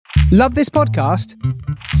Love this podcast?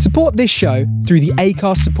 Support this show through the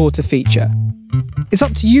Acast supporter feature. It's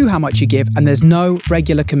up to you how much you give, and there's no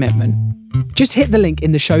regular commitment. Just hit the link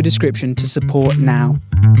in the show description to support now.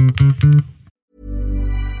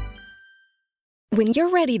 When you're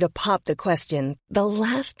ready to pop the question, the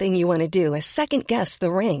last thing you want to do is second-guess the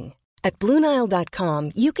ring. At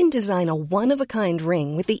BlueNile.com, you can design a one-of-a-kind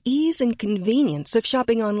ring with the ease and convenience of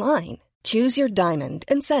shopping online. Choose your diamond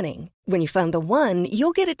and setting. When you find the one,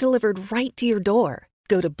 you'll get it delivered right to your door.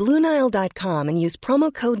 Go to BlueNile.com and use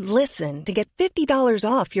promo code LISTEN to get $50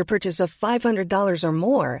 off your purchase of $500 or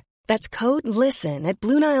more. That's code LISTEN at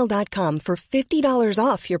BlueNile.com for $50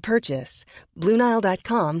 off your purchase.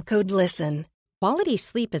 BlueNile.com, code LISTEN. Quality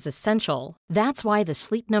sleep is essential. That's why the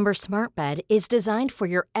Sleep Number Smart Bed is designed for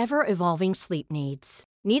your ever-evolving sleep needs.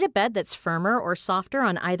 Need a bed that's firmer or softer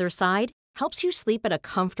on either side? Helps you sleep at a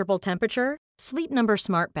comfortable temperature? Sleep Number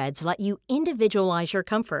Smart Beds let you individualize your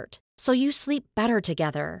comfort, so you sleep better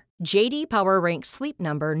together. J.D. Power ranks Sleep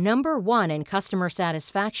Number number one in customer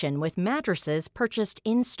satisfaction with mattresses purchased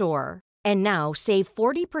in-store. And now, save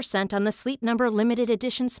 40% on the Sleep Number Limited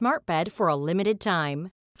Edition Smart Bed for a limited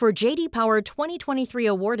time. For J.D. Power 2023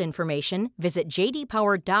 award information, visit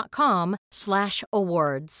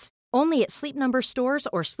jdpower.com/awards. Only at Sleep Number stores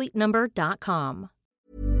or sleepnumber.com.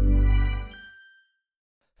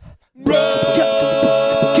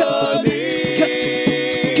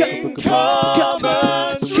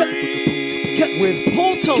 With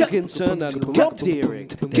Paul Tomkinson and Rob Deering.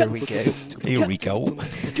 There we go. Here we go.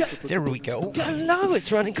 There we go. Hello,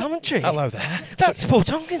 it's running commentary. Hello there. That's Paul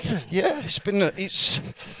Tomkinson. Yeah, it's.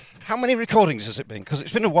 How many recordings has it been? Because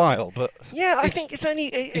it's been a while, but Yeah, I think it's only...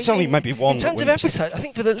 It's only maybe one. In terms of episode, I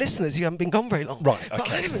think for the listeners, you haven't been gone very long. Right, But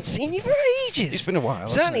okay. I haven't seen you for ages. It's been a while,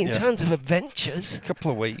 Certainly hasn't it? in Yeah. terms of adventures. A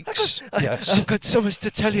couple of weeks. Yes. I've got so much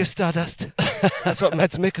to tell you, Stardust. That's what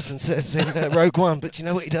Mads Mikkelsen says in Rogue One, but you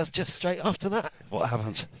know what he does just straight after that? What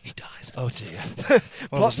happens? He dies. Oh dear. Plot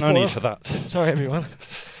Well, there's no need spoiler. for that. Sorry, everyone.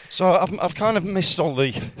 So I've kind of missed all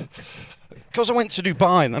the... Because I went to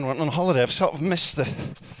Dubai and then went on holiday, I've sort of missed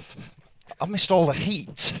all the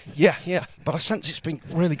heat. Yeah. But I sense it's been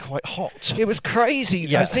really quite hot. It was crazy.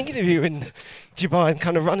 Yeah. I was thinking of you in Dubai and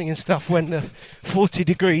kind of running and stuff when the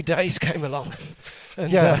 40-degree days came along.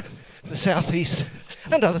 And Yeah. The southeast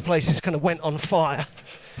and other places kind of went on fire.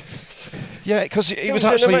 Yeah, because it was was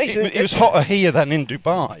an actually... amazing- It was hotter here than in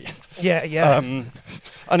Dubai. Yeah.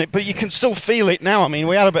 But you can still feel it now. I mean,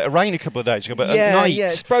 we had a bit of rain a couple of days ago, but at night... Yeah,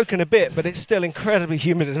 it's broken a bit, but it's still incredibly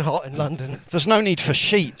humid and hot in London. There's no need for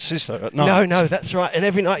sheets, is there, at night? No, that's right. And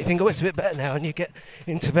every night you think, oh, it's a bit better now, and you get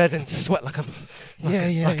into bed and sweat like a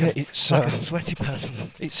It's like a sweaty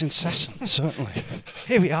person. it's incessant, certainly.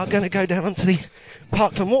 Here we are, going to go down onto the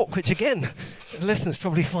Parkland Walk, which again, the listeners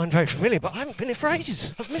probably find very familiar, but I haven't been here for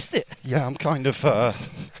ages. I've missed it. Yeah, I'm kind of...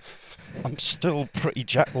 I'm still pretty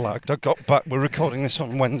jet lagged. I got back... We're recording this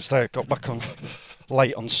on Wednesday. I got back on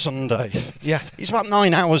late on Sunday. Yeah. It's about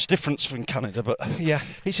 9 hours difference from Canada, but... Yeah.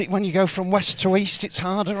 Is it when you go from west to east it's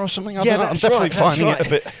harder or something? I Yeah, don't know. I'm that's definitely right, that's finding right. it a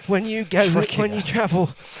bit When you go, trickier. when you travel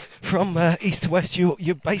from east to west,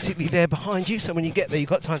 you're basically there behind you. So when you get there, you've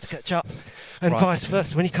got time to catch up, and Right. vice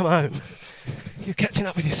versa. When you come home, you're catching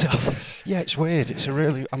up with yourself. Yeah, it's weird. It's a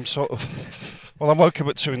really... I'm sort of... Well, I woke up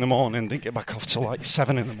at 2 in the morning, didn't get back off till like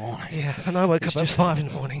 7 in the morning. Yeah, and I woke It's up at just- 5 in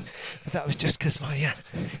the morning, but that was just because my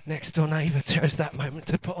next door neighbour chose that moment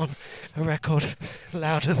to put on a record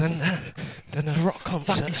louder than a rock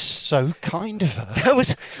concert. That is so kind of her. That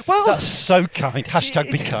was, well, That's so kind.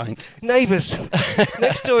 Hashtag be kind. neighbours.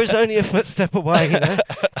 Next door is only a footstep away, you know.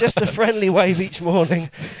 Just a friendly wave each morning.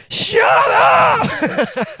 Shut up!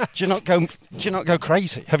 Do you not go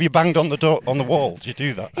crazy? Have you banged on the door on the wall? Do you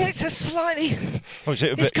do that? Yeah, it's a slightly... Or is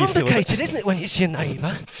it a bit? It's you feel a bit- complicated, isn't it, when it's your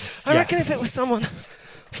neighbour? I Yeah. reckon if it was someone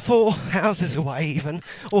 4 houses away even,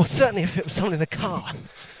 or certainly if it was someone in the car,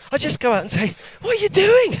 I'd just go out and say, what are you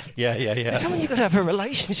doing? Yeah. It's someone you've got to have a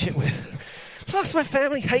relationship with. Plus, my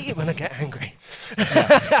family hate it when I get angry.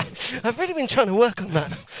 I've really been trying to work on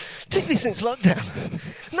that, particularly since lockdown.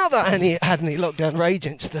 Not that I had any lockdown rage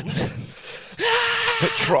incidents.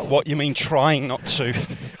 But what you mean? Trying not to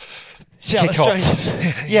Shout kick at off?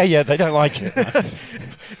 strangers. Yeah, they don't like it. No. Don't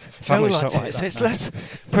Families like don't it. like So that. it's no. less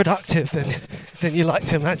productive than you like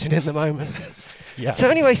to imagine in the moment. Yeah. So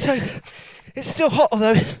anyway, it's still hot,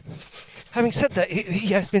 although having said that,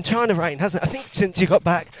 it's been trying to rain, hasn't it? I think since you got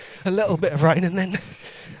back, a little bit of rain and then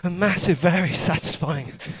a massive, very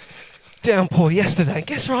satisfying downpour yesterday. And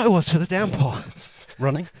guess where I was for the downpour?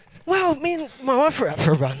 Running. Well, me and my wife were out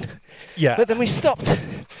for a run. Yeah. But then we stopped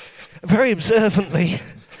very observantly,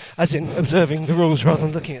 as in observing the rules rather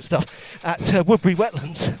than looking at stuff, at Woodbury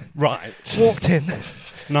Wetlands. Right. Walked in,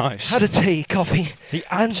 Nice. had a tea, coffee. He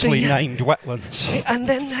and actually the- named wetlands. And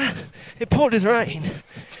then it poured with rain.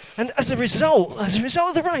 And as a result of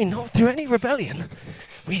the rain, not through any rebellion,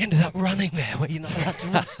 we ended up running there where you're not allowed to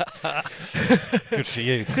run. Good for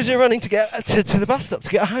you. Because we were running to get to the bus stop to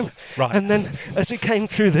get home. Right. And then as we came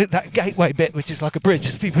through that gateway bit, which is like a bridge,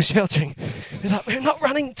 there's people sheltering. It's like, we're not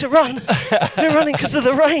running to run. We're running because of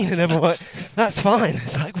the rain. And everyone went, that's fine.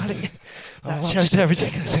 It's like, well, that shows how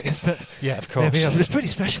ridiculous it is. But Yeah, of there course. we are. It was pretty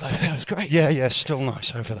special over there. It was great. Yeah, still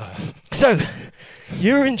nice over there. So,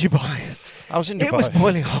 you were in Dubai. I was in Dubai. It was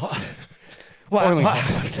boiling hot. What Boiling hot.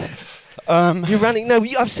 happened? You're running. No,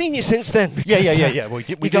 I've seen you since then. Yeah.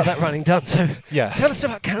 because, We got did. that running done. So, Yeah. tell us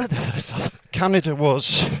about Canada first off. Canada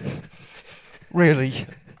was really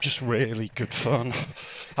good fun.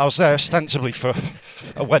 I was there ostensibly for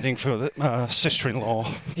a wedding for the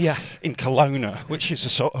sister-in-law Yeah. in Kelowna, which is a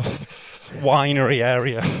sort of winery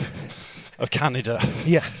area of Canada.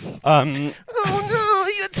 Yeah. Oh no,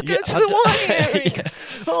 you had to go to the wine area. Yeah.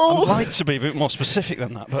 Oh. I'd like to be a bit more specific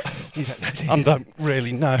than that, but You don't know, do you? I don't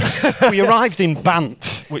really know. We arrived in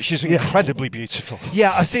Banff, which is incredibly beautiful.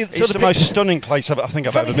 Yeah, I've seen It's the most stunning place I think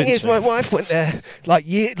I've Funny ever thing been is, to. my wife went there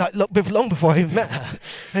long before I even met her,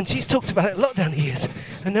 and she's talked about it a lot down the years.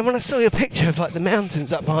 And then when I saw your picture of like the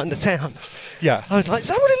mountains up behind the town, Yeah. I was like, "Is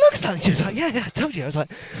that what it looks like?" She was like, "Yeah, I told you." I was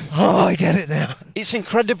like, "Oh, I get it now." It's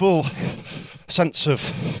incredible sense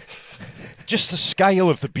of just the scale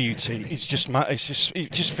of the beauty.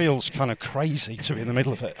 It just feels kind of crazy to be in the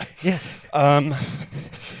middle of it. Yeah, And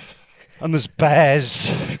there's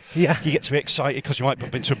bears. yeah, You get to be excited because you might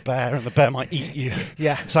bump into a bear and the bear might eat you.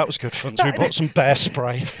 yeah. So that was good fun. So we bought some bear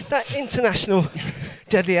spray. That international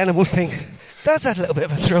deadly animal thing does add a little bit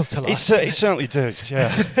of a thrill to life. doesn't It certainly did.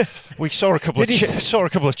 Yeah. We saw a couple Did you saw a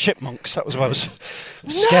couple of chipmunks. That was about as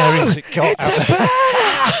scary as it got. It's a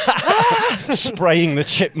bear! Spraying the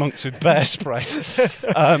chipmunks with bear spray.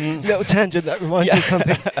 Little tangent that reminds me of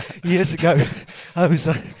something. Years ago, I was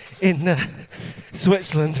in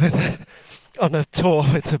Switzerland on a tour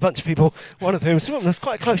with a bunch of people. One of whom was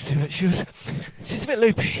quite close to me. She was a bit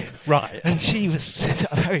loopy, Right. and she was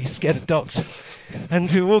very scared of dogs.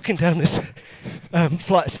 And we were walking down this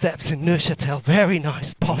flight of steps in Neuchâtel, very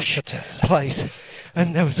nice posh place.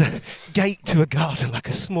 And there was a gate to a garden, like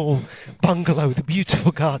a small bungalow with a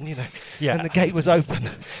beautiful garden, you know. Yeah. And the gate was open.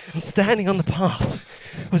 And standing on the path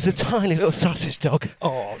was a tiny little sausage dog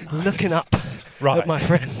looking up at my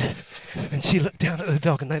friend. And she looked down at the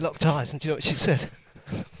dog and they locked eyes. And do you know what she said?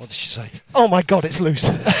 What did she say? "Oh my God, it's loose."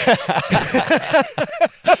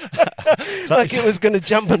 Like it was going to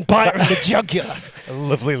jump and bite her in the jugular. A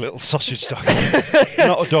lovely little sausage dog.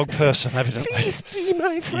 Not a dog person, evidently. "Please be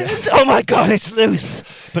my friend." "Oh my God, it's loose."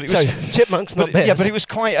 But it was chipmunks, not bears. Yeah, but it was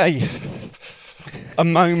quite a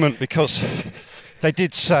moment because they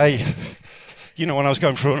did say, you know, when I was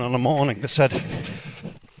going through it on the morning, they said,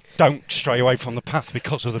 "Don't stray away from the path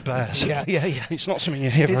because of the bears." Yeah. It's not something you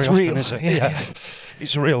hear very It's often, real, is it? yeah.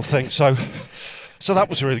 It's a real thing. So that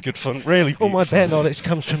was really good fun. Really All my beautiful. bear knowledge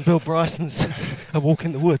comes from Bill Bryson's A Walk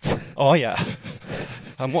in the Woods. Oh yeah.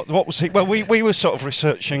 And what was he? Well, we were sort of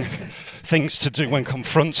researching things to do when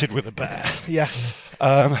confronted with a bear. Yeah.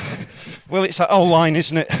 Well, it's that old line,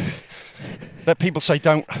 isn't it? That people say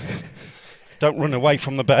don't run away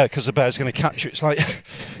from the bear because the bear's going to catch you. It's like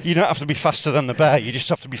you don't have to be faster than the bear. You just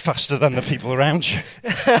have to be faster than the people around you.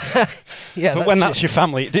 Yeah. But when that's your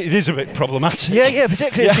family, it is a bit problematic. Yeah,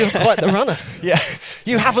 particularly if you're quite the runner. Yeah.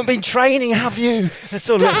 You haven't been training, have you? It's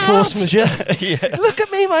sort of like force majeure. Yeah. Look at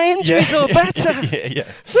me, my injuries are better. Yeah.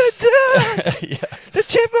 But the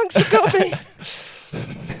chipmunks have got me.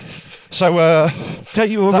 So You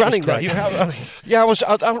were That was running though. great. You were out running. yeah,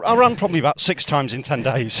 I ran probably about 6 times in 10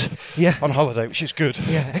 days Yeah. on holiday, which is good.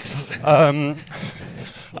 Yeah, excellent.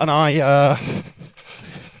 And I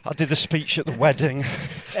did the speech at the wedding,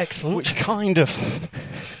 Excellent. which kind of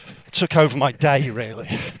took over my day, really,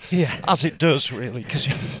 Yeah. as it does, really, because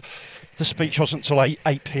the speech wasn't till 8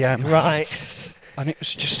 p.m. Right. And it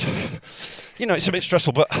was just, you know, it's a bit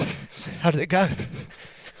stressful, but How did it go?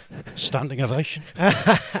 standing ovation.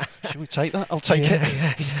 Should we take that? I'll take it.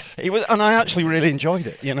 Yeah. It was, and I actually really enjoyed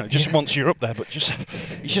it. You know, just once you're up there, but it's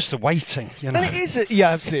just the waiting. You know. And it is, yeah,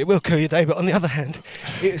 absolutely, it will kill your day. But on the other hand,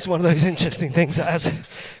 it's one of those interesting things that as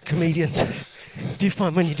comedians, do you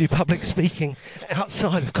find when you do public speaking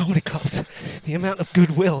outside of comedy clubs, the amount of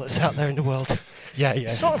goodwill that's out there in the world Yeah.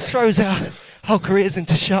 sort of throws our whole careers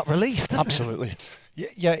into sharp relief, doesn't Absolutely.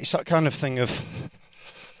 Yeah, it's that kind of thing of.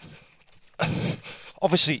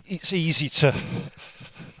 Obviously, it's easy to.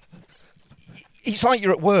 It's like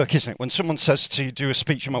you're at work, isn't it? When someone says to you, do a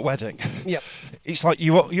speech at my wedding, Yep. it's like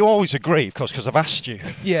you always agree, of course, because I've asked you.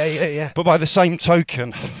 Yeah. But by the same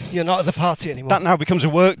token, You're not at the party anymore. that now becomes a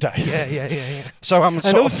work day. Yeah. So I'm And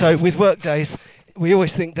sort of, also with work days, we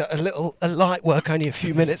always think that a light work, only a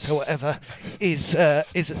few minutes or whatever, is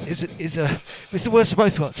it's the worst of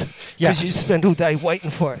both worlds. Yeah. Because you just spend all day waiting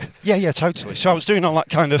for it. yeah, totally. So I was doing all that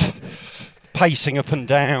kind of pacing up and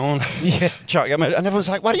down, Yeah. trying to get my, and everyone's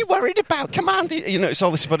like, "What are you worried about? Come on," you know. It's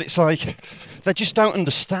all this, but it's like they just don't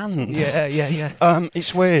understand. Yeah.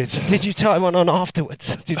 It's weird. Did you tie one on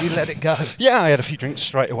afterwards? Did you let it go? Yeah, I had a few drinks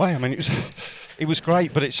straight away. I mean, it was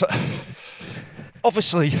great, but it's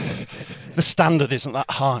obviously the standard isn't that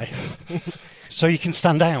high, so you can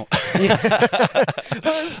stand out. Well,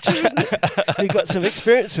 that's true, isn't it? You've got some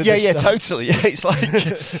experience with this stuff. Totally. Yeah, it's like,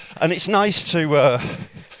 and it's nice to.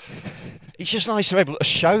 It's just nice to be able to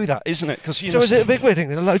show that, isn't it? Because So was it a big wedding?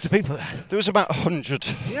 There were loads of people there. There was about 100.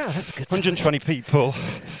 Yeah, that's good. 120 people.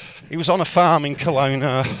 It was on a farm in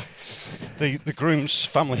Kelowna. The groom's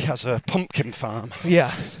family has a pumpkin farm. Yeah.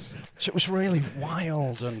 So it was really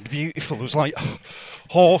wild and beautiful. There was like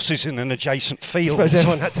horses in an adjacent I field. suppose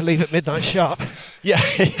everyone had to leave at midnight sharp. Yeah.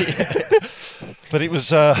 But it was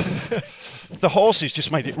the horses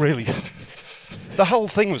just made it really. The whole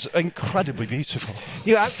thing was incredibly beautiful.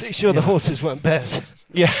 You're absolutely sure the horses weren't bears?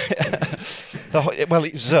 Yeah. Well,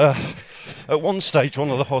 it was at one stage one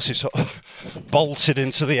of the horses sort of bolted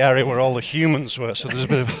into the area where all the humans were, so there's a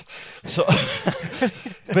bit of sort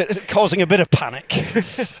of causing a bit of panic.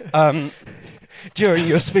 During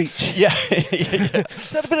your speech? Yeah. Is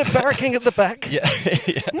that a bit of barracking at the back? Yeah.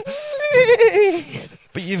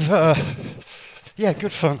 But you've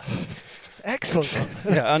good fun. Excellent.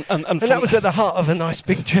 Yeah, and And that was at the heart of a nice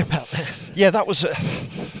big trip out there. Yeah, that was.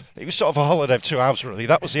 It was sort of a holiday of 2 hours, really.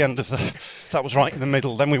 That was the end of the. That was right in the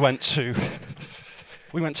middle. Then we went to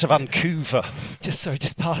Vancouver.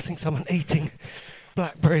 Just passing someone eating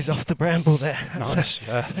blackberries off the bramble there. That's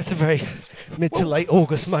a very mid to late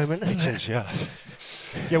August moment, isn't it? It is, yeah.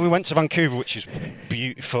 Yeah, we went to Vancouver, which is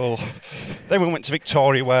beautiful. Then we went to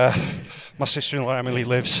Victoria, where my sister-in-law Emily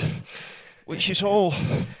lives, which is all.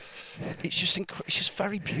 It's just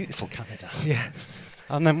very beautiful, Canada. Yeah.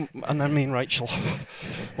 And then me and Rachel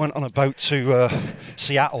went on a boat to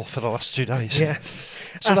Seattle for the last 2 days. Yeah.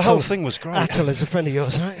 So the whole thing was great. Atul is a friend of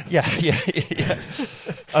yours, right? Yeah.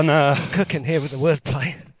 And Cooking here with the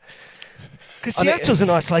wordplay. Because Seattle's a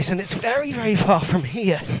nice place, and it's very, very far from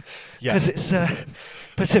here. Yeah. Because it's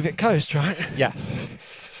Pacific coast, right? Yeah.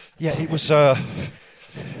 Yeah, it was.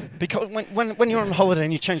 Because when you're on holiday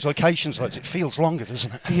and you change locations, like it feels longer,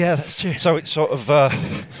 doesn't it? Yeah, that's true. So it's sort of.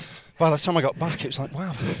 By the time I got back, it was like, wow,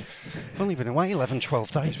 I've only been away 11,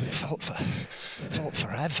 12 days, but it felt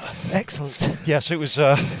forever. Excellent. Yeah, so it was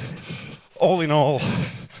all in all.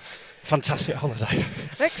 Fantastic holiday.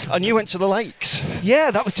 Excellent. And you went to the lakes. Yeah,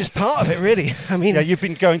 that was just part of it, really. I mean, Yeah, you've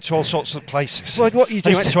been going to all sorts of places. well, what you And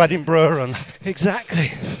you just went to Edinburgh and. exactly.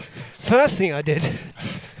 First thing I did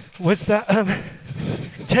was that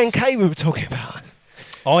 10K we were talking about.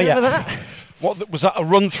 Oh Remember that? What was that? A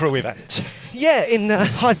run-through event? Yeah, in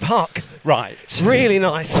Hyde Park. Right. Really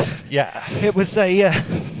nice. Yeah. It was a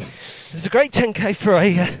great 10K for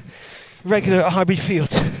a regular at Highbury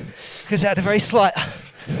Fields because it had a very slight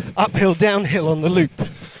uphill downhill on the loop,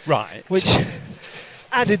 Right. which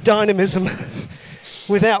added dynamism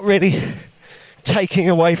without really taking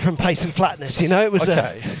away from pace and flatness. You know, it was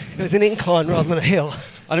Okay. it was an incline rather than a hill.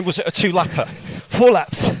 And it was a 2-lapper. 4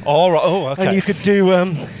 laps, Oh, right. Oh, okay. and you could do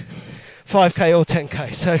 5K or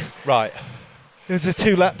 10K. So Right. it was a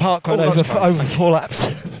 2-lap park run Oh, that's great. over 4 laps,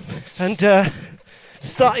 and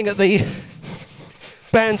starting at the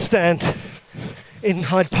bandstand in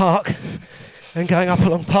Hyde Park and going up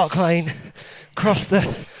along Park Lane, across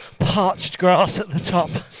the parched grass at the top.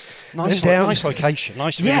 Nice, and down. nice location.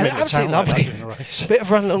 Nice to be Yeah, in the middle of absolutely town like lovely. that doing a race. Bit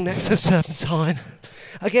of run along next to the Serpentine.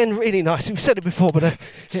 Again, really nice. We've said it before, but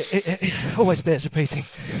it always bears repeating.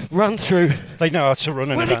 Run through. They know how to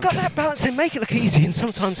run an Well, they've event. got that balance. They make it look easy, and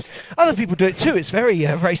sometimes other people do it too. It's very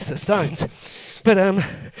race to the stones. But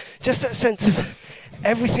just that sense of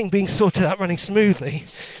everything being sorted out, running smoothly,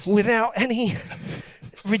 without any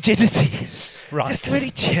rigidity. Right. Just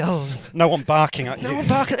really chill. No one barking at you. No one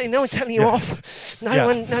barking at you. No one telling you off. No Yeah.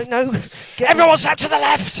 one. No. Everyone's out to the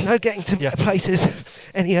left! No getting to Yeah. places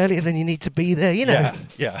any earlier than you need to be there. You know. Yeah,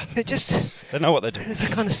 yeah. It just. They know what they're doing. There's a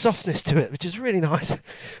kind of softness to it, which is really nice.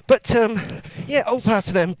 But yeah, all power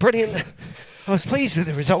to them. Brilliant. I was pleased with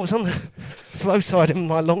the result. I was on the slow side in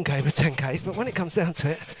my long game of 10Ks, but when it comes down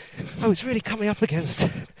to it, I was really coming up against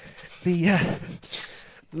the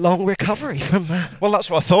long recovery from. Well, that's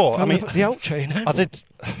what I thought. From I mean, the ultra, you know. I did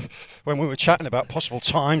when we were chatting about possible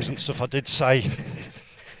times and stuff. I did say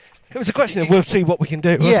it was a question of we'll see what we can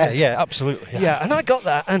do. Wasn't it? yeah, absolutely. Yeah, and I got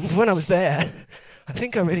that. And when I was there, I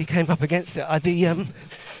think I really came up against it. I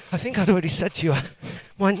think I'd already said to you,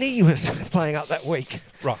 my knee was playing up that week.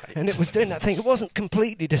 Right. And it was doing that thing. It wasn't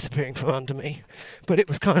completely disappearing from under me, but it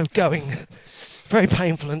was kind of going very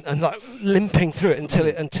painful and like limping through it until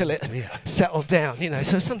it settled down, you know.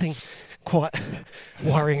 So something quite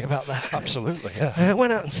worrying about that. Absolutely, yeah. I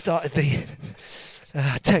went out and started the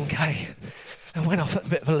 10K and went off at a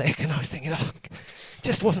bit of a lick, and I was thinking,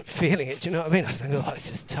 just wasn't feeling it, do you know what I mean? I was thinking,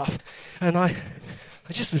 this is tough. And I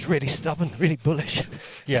just was really stubborn, really bullish.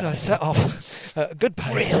 Yeah. So I set off at a good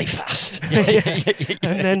pace. Really fast.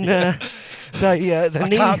 And then the I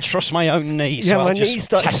knee... can't trust my own knee, so my I'll knee just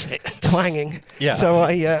started test it. twanging. Yeah. So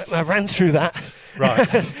I ran through that.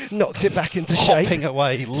 Right. Knocked it back into shape. Hopping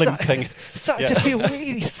away, limping. Started to feel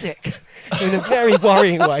really sick in a very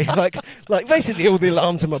worrying way. Like basically all the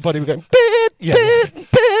alarms in my body were going, beep,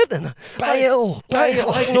 and Bail.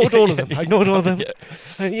 I ignored all of them. Yeah.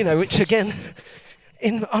 And, you know, which again,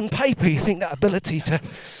 on paper, you think that ability to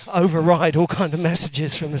override all kind of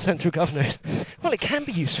messages from the central governor is, well, it can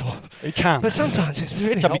be useful. It can. But sometimes it's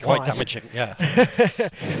really Can not be quite wise. damaging, yeah.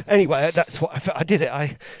 Anyway, that's what I felt. I did it.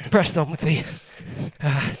 I pressed on with the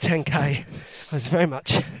 10K. I was very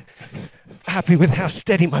much happy with how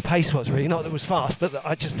steady my pace was, really. Not that it was fast, but that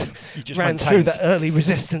I just ran maintained. through that early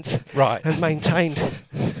resistance and maintained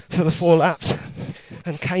for the 4 laps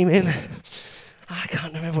and came in. I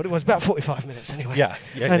can't remember what it was, about 45 minutes anyway. Yeah.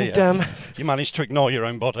 You managed to ignore your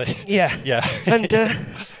own body. Yeah.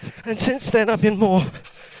 And since then I've been more,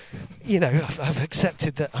 you know, I've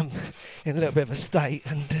accepted that I'm in a little bit of a state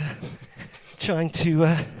and trying to,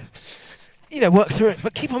 work through it,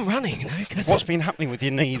 but keep on running, you know. What's been happening with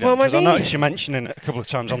your knee then? Well, my Because I knee... noticed you mentioning it a couple of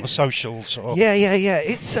times on the socials. Or... Yeah.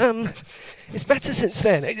 It's better since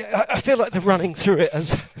then. I feel like the running through it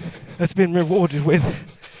has been rewarded with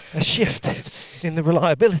a shift in the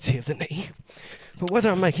reliability of the knee. But whether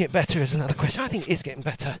I'm making it better is another question. I think it is getting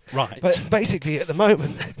better. Right. But basically, at the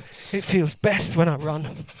moment, it feels best when I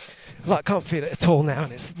run. Like, I can't feel it at all now,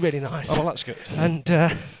 and it's really nice. Oh, well, that's good. And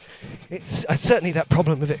it's certainly that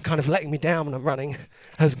problem of it kind of letting me down when I'm running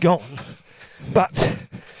has gone. But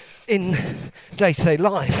in day-to-day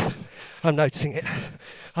life, I'm noticing it.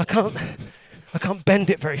 I can't bend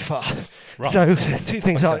it very far. Right. So 2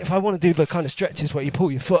 things are, if I want to do the kind of stretches where you pull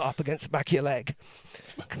your foot up against the back of your leg,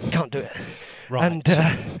 can't do it. Right. And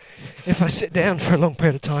if I sit down for a long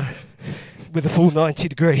period of time with a full 90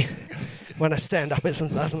 degree, when I stand up it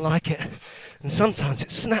doesn't like it. And sometimes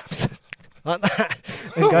it snaps like that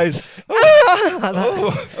and goes, like that.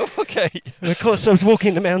 Oh, okay. And of course I was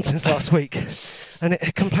walking the mountains last week and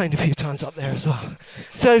it complained a few times up there as well.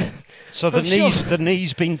 So the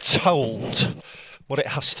knee's been told what it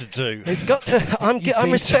has to do. It's got to. I'm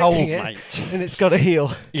respecting told, it, mate. and it's got to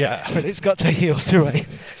heal. Yeah, but it's got to heal through a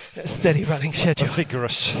steady running schedule.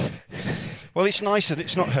 Vigorous. Well, it's nice that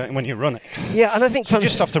it's not hurting when you're running. Yeah, and I think you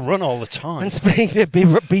just have to run all the time and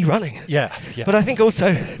be running. Yeah. But I think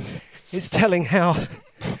also it's telling how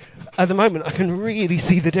at the moment I can really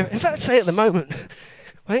see the difference. In fact, I'd say at the moment,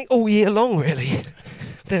 I think all year long really,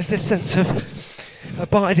 there's this sense of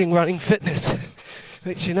abiding running fitness,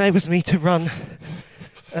 which enables me to run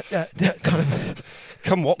at kind of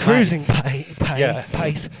cruising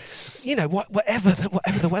pace. You know, whatever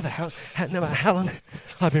the weather, no matter how long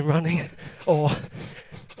I've been running, or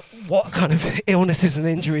what kind of illnesses and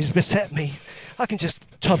injuries beset me, I can just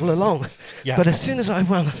toddle along. Yeah. But as soon as I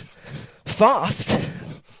run fast,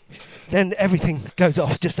 then everything goes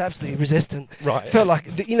off, just absolutely resistant. Right. I feel like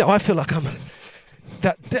I'm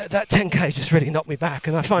that 10K just really knocked me back,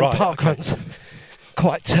 and I find park runs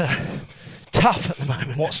quite tough at the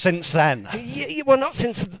moment. What, since then? Well, not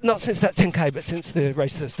since that 10K, but since the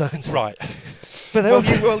Race to the Stones. Right.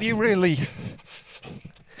 But you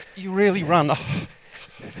really ran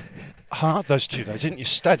hard those 2 days, didn't you?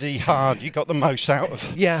 Steady, hard. You got the most out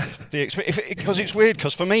of the experience. Because it's weird,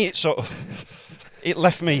 because for me it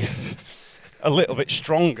left me a little bit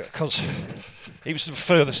stronger, because it was the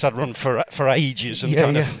furthest I'd run for ages,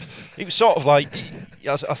 and it was sort of like,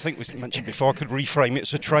 as I think we mentioned before, I could reframe it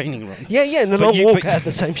as a training run. And the long walk had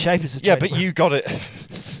the same shape as a training run. Yeah, but you got it.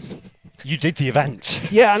 You did the event.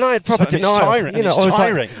 Yeah, and I had proper denial. It's tiring. You know,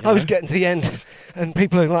 I was getting to the end, and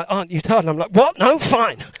people are like, "Aren't you tired?" And I'm like, "What? No,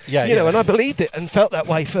 fine." You know, and I believed it and felt that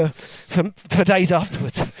way for days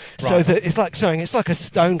afterwards. Right. So that it's like a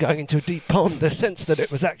stone going into a deep pond. The sense that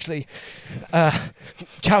it was actually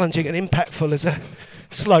challenging and impactful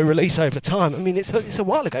slow release over time. I mean, it's a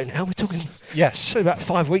while ago now. We're talking Yes. about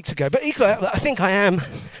 5 weeks ago. But equally, I think I am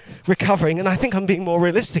recovering, and I think I'm being more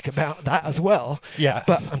realistic about that as well. Yeah.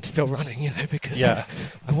 But I'm still running, because Yeah.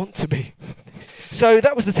 I want to be. So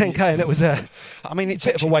that was the 10K, and it was a It's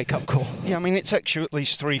bit of a wake-up call. Yeah, it takes you at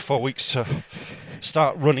least 3-4 weeks to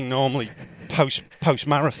start running normally post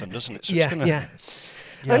marathon, doesn't it? So it's gonna, Yeah.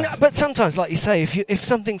 Yeah. But sometimes, like you say, if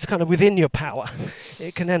something's kind of within your power,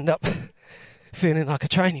 it can end up feeling like a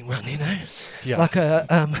training run, Yeah. Like I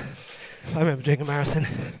remember doing a marathon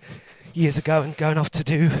years ago and going off to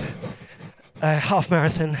do a half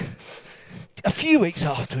marathon a few weeks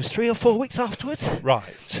afterwards, 3 or 4 weeks afterwards. Right.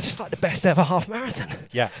 Just like the best ever half marathon.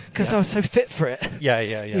 Yeah. Because I was so fit for it. Yeah.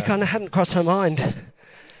 You kind of hadn't crossed my mind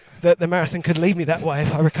that the marathon could lead me that way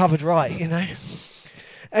if I recovered right,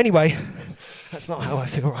 Anyway, that's not how I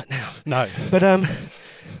feel right now. No. But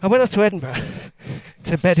I went off to Edinburgh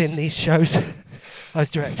to bed in these shows I was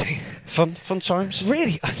directing. Fun times?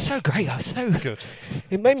 Really, it was so great. I was so Good.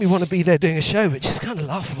 It made me want to be there doing a show, which is kind of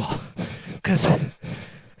laughable. Because,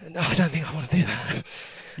 no, I don't think I want to do that.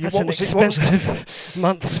 Yeah, That's what an was expensive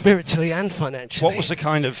month spiritually and financially. What was the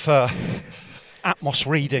kind of Atmos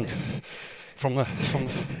reading from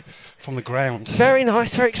the ground? Very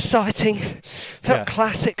nice, very exciting. Felt Yeah.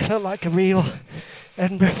 classic, felt like a real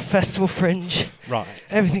Edinburgh Festival fringe. Right.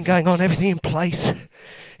 Everything going on, everything in place.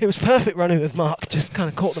 It was perfect running with Mark, just kind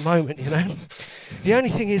of caught the moment, The only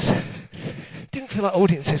thing is, it didn't feel like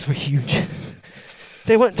audiences were huge.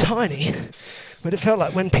 They weren't tiny, but it felt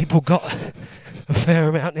like when people got a fair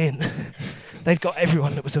amount in, they'd got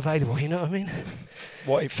everyone that was available, you know what I mean?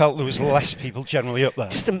 What, it felt there was less people generally up there?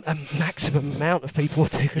 Just a maximum amount of people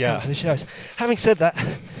to come Yeah. to the shows. Having said that,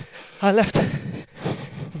 I left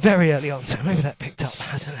very early on, so maybe that picked up,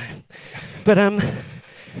 I don't know. But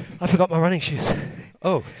I forgot my running shoes.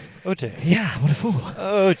 Oh dear. Yeah, what a fool.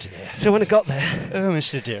 Oh dear. So when I got there, Oh,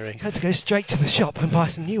 Mr. Deering. I had to go straight to the shop and buy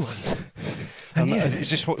some new ones. And yeah, is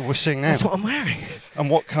this what we're seeing now? that's what I'm wearing. And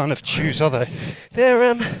what kind of shoes are they?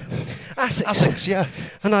 They're Asics. Asics, yeah.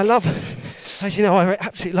 And I love, as you know, I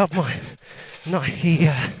absolutely love my Nike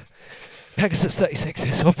Pegasus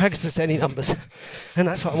 36s or Pegasus any numbers. And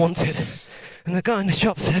that's what I wanted. And the guy in the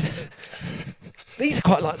shop said, these are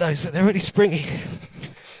quite like those, but they're really springy.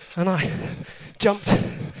 And I jumped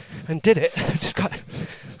and did it.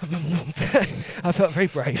 I felt very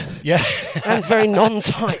brave. Yeah. And very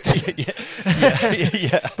non-tight.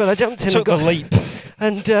 yeah. But I jumped in Took and got the leap.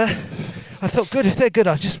 And I thought, good, if they're good,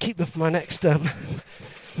 I'll just keep them for my next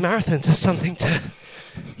marathons or something to,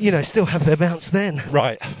 still have their bounce then.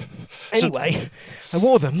 Right. Anyway, I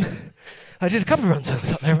wore them. I did a couple of runs I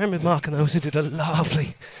was up there. I remember Mark and I also did a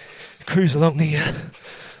lovely cruise along the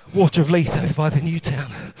Water of Leith over by the new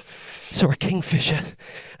town. Saw a kingfisher.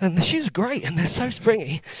 And the shoes are great and they're so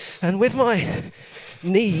springy. And with my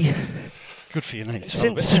knee, Good for your knees.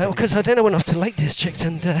 since because then I went off to Lake District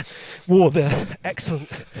and wore the excellent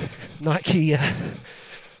Nike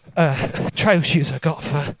trail shoes I got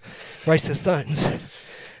for Race to the Stones.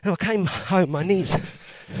 And I came home, my knees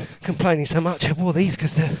complaining so much. I wore these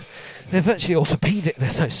because they're virtually orthopedic. They're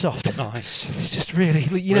so soft. Nice. It's just really,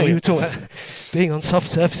 you were talking about being on soft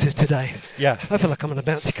surfaces today. Yeah. I feel like I'm on a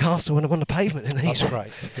bouncy castle when I'm on the pavement in these. That's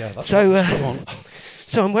right. Yeah. That's So, what you want.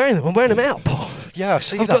 So I'm wearing them. I'm wearing them out, Paul. Yeah, I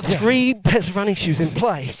see I've that. got 3 pairs of running shoes in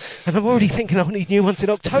play, and I'm already thinking I'll need new ones in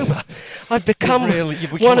October. I've become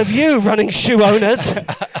one of you running shoe owners.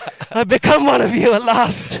 I've become one of you at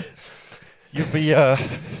last. You'll be.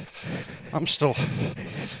 I'm still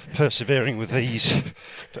persevering with these.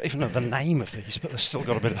 Don't even know the name of these, but they've still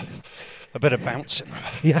got a bit of bounce in them.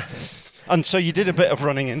 Yeah. And so you did a bit of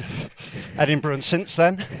running in Edinburgh, and since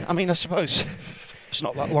then, I suppose it's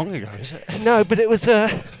not that long ago, is it? No, but it was.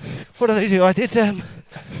 What did I do? I did.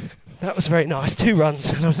 That was very nice. 2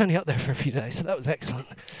 runs, and I was only up there for a few days, so that was excellent.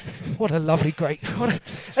 What a lovely,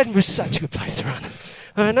 Edinburgh's such a good place to run.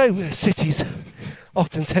 I know cities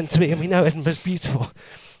often tend to be, and we know Edinburgh's beautiful,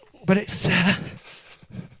 but it's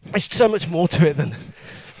so much more to it than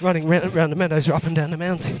running around the meadows or up and down the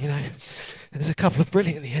mountain. There's a couple of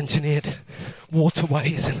brilliantly engineered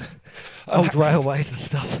waterways and old railways and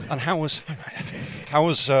stuff. And how was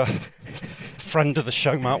friend of the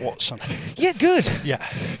show, Mark Watson? Yeah, good. Yeah.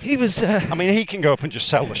 He was. He can go up and just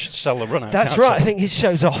sell the run out. That's right. I think his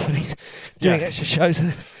show's off and he's doing Yeah. extra shows,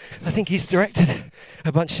 and I think he's directed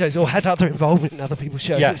a bunch of shows or had other involvement in other people's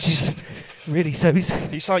shows. Yes. Which is really so. He's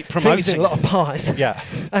like fingers promoting in a lot of pies. Yeah.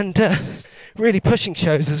 And really pushing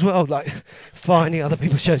shows as well, like finding other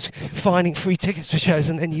people's shows, finding free tickets for shows,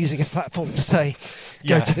 and then using his platform to say,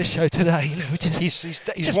 "Go Yeah. to this show today." Which is He's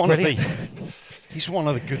just one brilliant. of He's one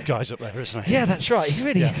of the good guys up there, isn't he? Yeah, that's right. He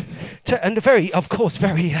really, and very, of course,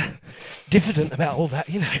 very diffident about all that.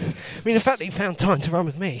 You know, I mean, the fact that he found time to run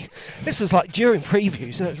with me. This was like during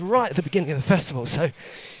previews, and it was right at the beginning of the festival. So,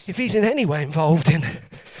 if he's in any way involved in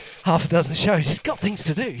half a dozen shows, he's got things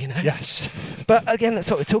to do, you know. Yes. But again,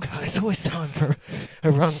 that's what we're talking about. It's always time for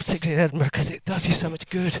a run, particularly in Edinburgh, because it does you so much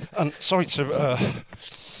good. And sorry to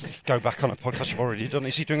go back on a podcast you've already done.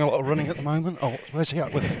 Is he doing a lot of running at the moment? Or where's he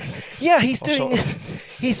at with it? Yeah, he's sort of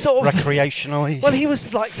recreationally. Well, he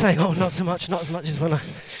was like saying, "Oh, not as much as when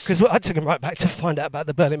because I took him right back to find out about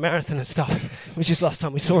the Berlin Marathon and stuff, which is last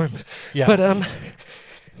time we saw him. Yeah.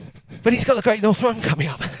 But he's got the Great North Run coming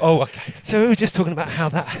up. Oh, okay. So we were just talking about how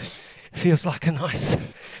that feels like it's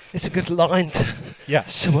a good line to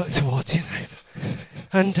work towards, you know.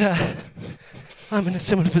 And I'm in a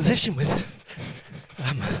similar position with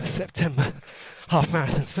September half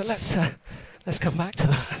marathons. But let's come back to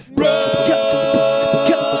that.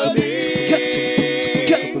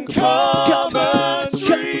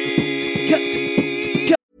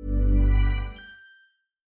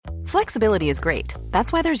 Flexibility is great.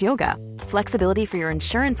 That's why there's yoga. Flexibility for your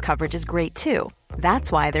insurance coverage is great too.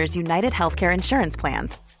 That's why there's United Healthcare Insurance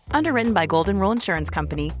Plans. Underwritten by Golden Rule Insurance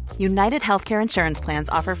Company, United Healthcare Insurance Plans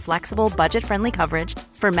offer flexible, budget-friendly coverage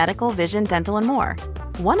for medical, vision, dental, and more.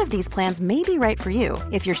 One of these plans may be right for you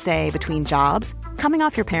if you're, say, between jobs, coming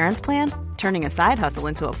off your parents' plan, turning a side hustle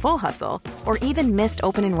into a full hustle, or even missed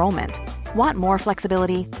open enrollment. Want more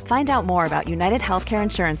flexibility? Find out more about United Healthcare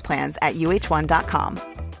Insurance Plans at uh1.com.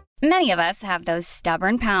 Many of us have those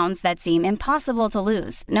stubborn pounds that seem impossible to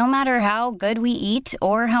lose, no matter how good we eat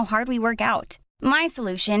or how hard we work out. My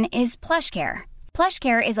solution is PlushCare.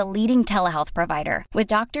 PlushCare is a leading telehealth provider with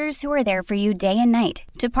doctors who are there for you day and night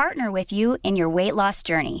to partner with you in your weight loss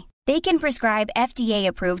journey. They can prescribe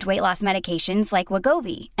FDA-approved weight loss medications like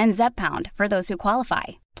Wegovy and Zepbound for those who qualify.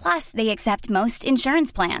 Plus, they accept most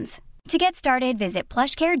insurance plans. To get started, visit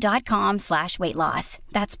plushcare.com/weightloss.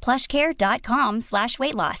 That's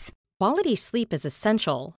plushcare.com/weightloss. Quality sleep is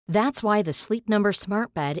essential. That's why the Sleep Number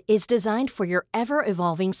Smart Bed is designed for your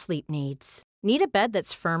ever-evolving sleep needs. Need a bed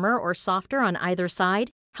that's firmer or softer on either side?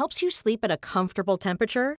 Helps you sleep at a comfortable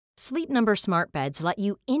temperature? Sleep Number Smart Beds let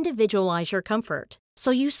you individualize your comfort, so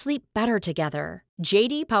you sleep better together.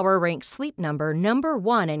 J.D. Power ranks Sleep Number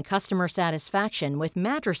 #1 in customer satisfaction with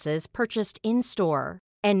mattresses purchased in-store.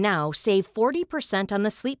 And now, save 40% on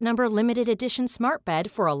the Sleep Number Limited Edition Smart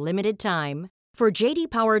Bed for a limited time. For J.D.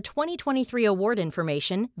 Power 2023 award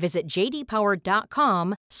information, visit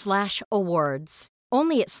jdpower.com/awards.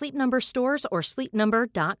 Only at Sleep Number stores or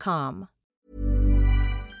sleepnumber.com.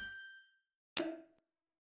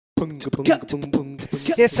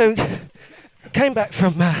 Yeah, so came back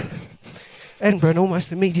from Edinburgh and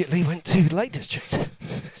almost immediately went to the Lake District,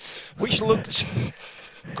 which looked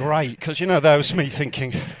great, because, you know, there was me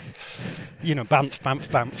thinking, you know, Banff.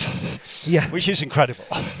 Yeah. Which is incredible.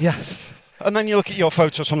 Yeah. And then you look at your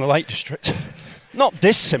photos from the Lake District. Not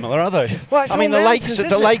dissimilar, are they? Well, it's I mean, all the mountains,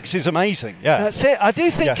 lakes is amazing. Yeah. That's it. I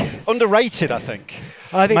do think... Yeah. Underrated, I think.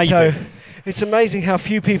 I think Maybe. so. It's amazing how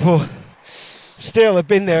few people still have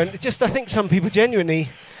been there. And just, I think some people genuinely,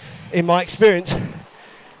 in my experience,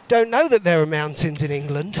 don't know that there are mountains in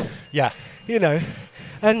England. Yeah. You know.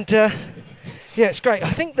 And... yeah, it's great. I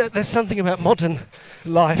think that there's something about modern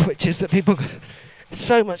life, which is that people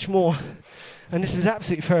so much more, and this is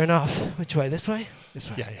absolutely fair enough. Which way? This way? This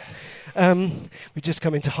way. Yeah. We've just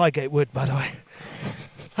come into Highgate Wood, by the way.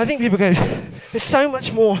 I think people go, there's so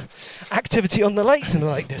much more activity on the lakes in the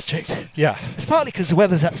Lake District. Yeah. It's partly because the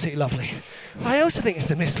weather's absolutely lovely. I also think it's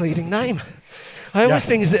the misleading name. I always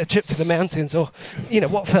think, is it a trip to the mountains, or, you know,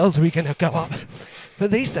 what fells are we going to go up?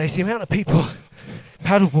 But these days, the amount of people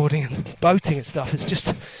paddleboarding and boating and stuff is just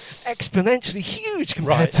exponentially huge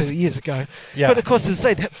compared to years ago. Yeah. But of course, as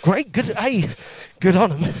I say, good on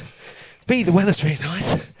them. B, the weather's really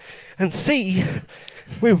nice. And C,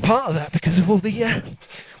 we were part of that because of all the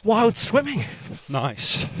wild swimming.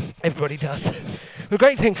 Nice. Everybody does. The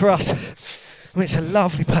great thing for us, I mean, it's a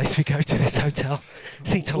lovely place we go to, this hotel,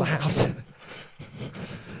 Seatoller House.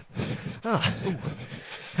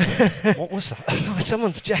 What was that? Oh,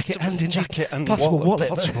 someone's jacket and possible wallet.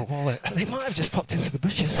 But they might have just popped into the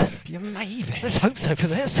bushes. Yeah, maybe. Let's hope so for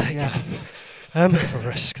their sake. Yeah. Bit of a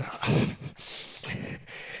risk, that.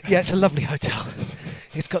 Yeah, it's a lovely hotel.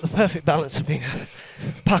 It's got the perfect balance of being a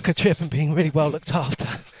pucker trip and being really well looked after.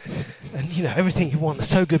 And, you know, everything you want is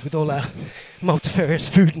so good with all our multifarious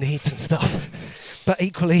food needs and stuff. But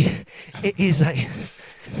equally, it is a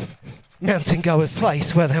mountain goers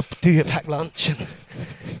place where they'll do your packed lunch, and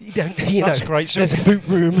you don't, you That's know, great. So there's a boot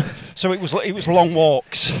room. So it was long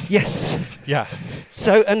walks. Yes. Yeah.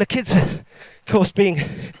 So, and the kids, of course, being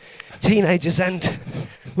teenagers and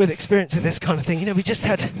with experience of this kind of thing, you know,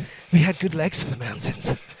 we had good legs for the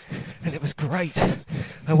mountains, and it was great.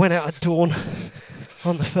 I went out at dawn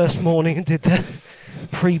on the first morning and did the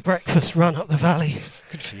pre-breakfast run up the valley.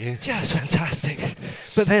 Good for you. Just fantastic.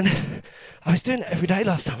 But then I was doing it every day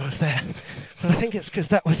last time I was there, and I think it's because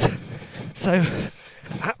that was so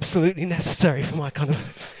absolutely necessary for my kind of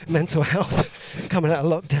mental health coming out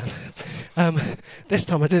of lockdown. This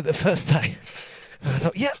time I did it the first day, and I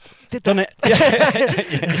thought, yep, done it.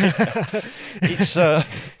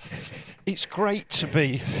 It's great to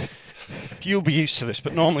be. You'll be used to this,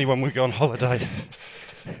 but normally when we go on holiday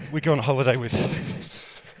with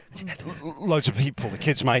loads of people, the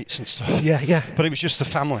kids' mates and stuff. Yeah. But it was just the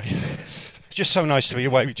family. It's just so nice to be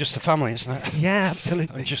away with just the family, isn't it? Yeah,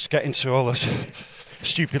 absolutely. And just get into all those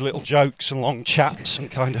stupid little jokes and long chats and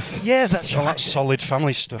kind of that's all right. that solid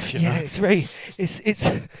family stuff. You know? It's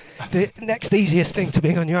the next easiest thing to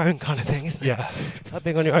being on your own kind of thing, isn't it? Yeah. It's like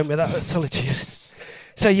being on your own without solitude.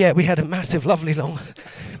 So yeah, we had a massive, lovely long.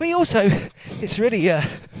 We also, it's really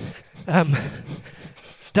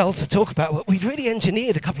dull to talk about, but we'd really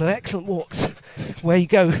engineered a couple of excellent walks where you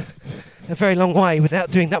go a very long way without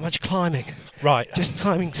doing that much climbing. Right. Just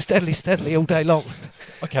climbing steadily all day long.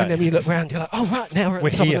 Okay. And then you look around, you're like, oh right, now we're at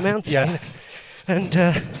the top here. of the mountain. Yeah. You know?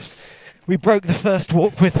 And we broke the first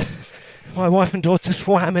walk with my wife and daughter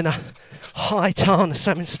swam in a high tarn, a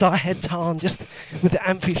swam in Starhead Tarn, just with the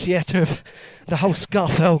amphitheatre of the whole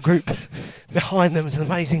Scafell group behind them. It was an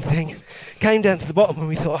amazing thing. Came down to the bottom and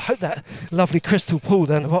we thought, I hope that lovely crystal pool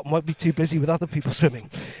down the bottom won't be too busy with other people swimming.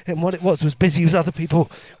 And what it was busy with other people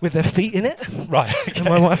with their feet in it. Right. Okay. And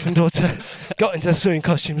my wife and daughter got into their swimming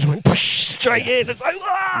costumes and went push straight in. It's like,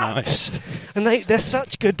 ah! Nice. And they're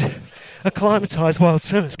such good acclimatised wild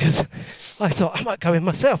swimmers, because I thought I might go in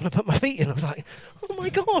myself, and I put my feet in. I was like, oh my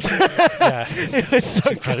god. Yeah. It was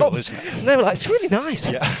so incredible, cool. isn't it? And they were like, it's really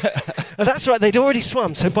nice. Yeah. And that's right, they'd already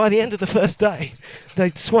swum, so by the end of the first day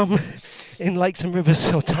they'd swum in lakes and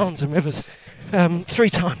rivers, or tarns and rivers, 3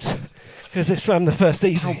 times, because they swam the first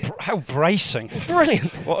evening. How bracing.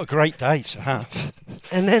 Brilliant. What a great day to have.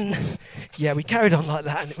 And then, yeah, we carried on like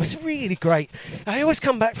that, and it was really great. I always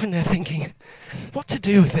come back from there thinking, what to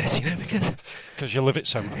do with this, Because you love it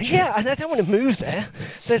so much. Yeah, and I don't want to move there.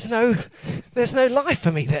 There's no life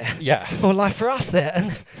for me there. Yeah. Or life for us there.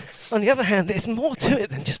 And on the other hand, there's more to it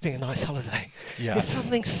than just being a nice holiday. Yeah. There's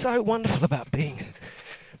something so wonderful about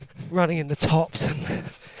running in the tops and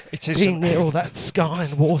It is being near all that sky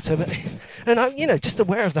and water. And I'm, just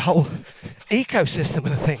aware of the whole ecosystem of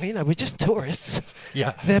the thing. We're just tourists.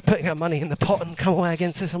 Yeah. They're putting our money in the pot and come away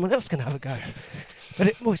again so someone else can have a go. But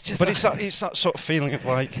it was just. But it's that sort of feeling of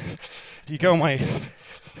like you go away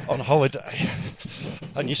on holiday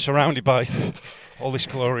and you're surrounded by all this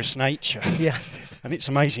glorious nature. Yeah. And it's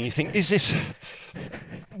amazing. You think,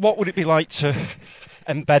 what would it be like to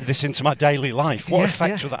embed this into my daily life? What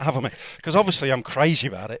effect would that have on me? Because obviously I'm crazy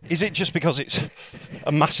about it. Is it just because it's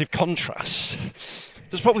a massive contrast?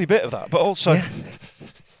 There's probably a bit of that, but also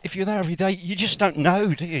if you're there every day, you just don't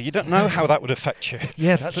know, do you? You don't know how that would affect you.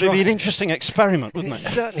 Yeah, that's But it'd be right. an interesting experiment, wouldn't it? It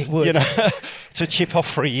certainly would. To chip off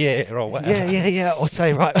for a year or whatever. Yeah. Or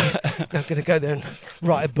say, right, I'm going to go there and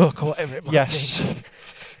write a book or whatever it might Yes. be.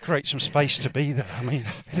 Create some space to be there. I mean,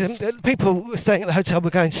 The people staying at the hotel were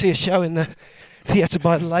going to see a show in the theatre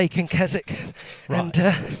by the lake in Keswick. Right.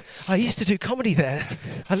 And I used to do comedy there.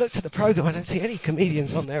 I looked at the programme, I don't see any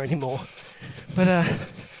comedians on there anymore. But,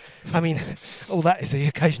 all that is the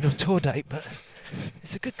occasional tour date, but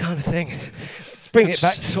it's a good kind of thing. To bring it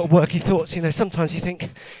back to sort of worky thoughts, sometimes you think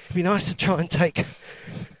it'd be nice to try and take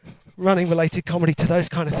running-related comedy to those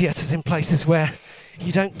kind of theatres in places where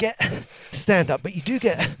you don't get stand-up, but you do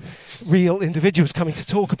get real individuals coming to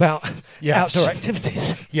talk about outdoor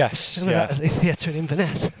activities. yes. At the theatre in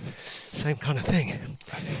Inverness, same kind of thing.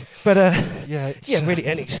 But really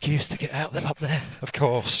any excuse to get out up there. Of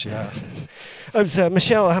course, yeah. It was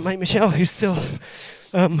Michelle, our mate Michelle, who's still,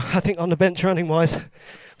 I think, on the bench running-wise,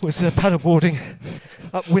 was paddleboarding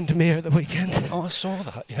up Windermere at the weekend. Oh, I saw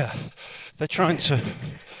that, yeah. They're trying to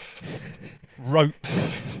rope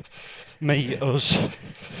us,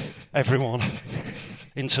 everyone,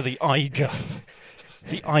 into the Eiger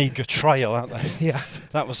Trail, aren't they? Yeah.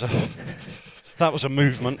 That was a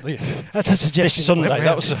movement. That's a suggestion. This Sunday,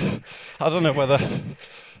 I don't know whether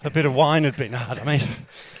a bit of wine had been had. I mean,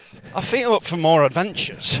 I feel up for more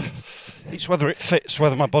adventures. It's whether it fits,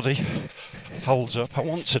 whether my body holds up. I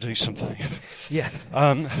want to do something. Yeah.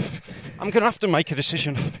 I'm going to have to make a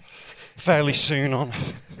decision fairly soon on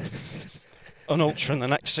an ultra in the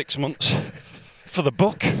next 6 months for the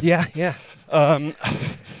book. Yeah. And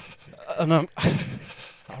I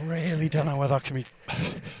really don't know whether I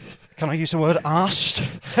can I use the word asked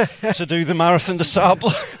to do the Marathon des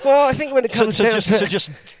Sables? Well, I think when it comes down to just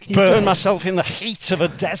burn myself in the heat of a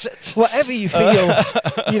desert. Whatever you feel,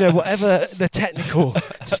 whatever the technical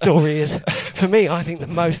story is, for me, I think the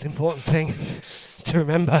most important thing to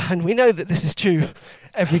remember, and we know that this is true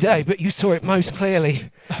every day, but you saw it most clearly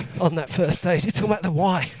on that first day. You're talking about the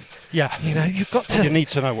why. Yeah. You've got to... You need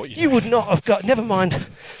to know what you would not have got... Never mind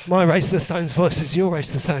my Race to the Stones versus your Race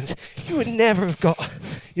to the Stones. You would never have got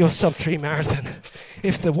your sub-3 marathon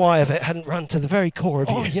if the why of it hadn't run to the very core of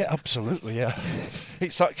you. Oh, yeah, absolutely, yeah.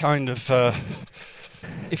 It's that kind of...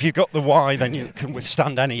 if you've got the why, then you can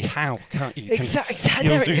withstand any how, can't you? Exactly.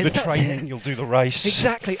 You'll do the training, you'll do the race.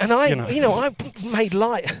 Exactly. And I made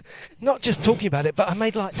light, not just talking about it, but I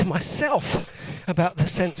made light to myself about the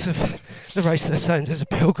sense of the Race to the Stones as a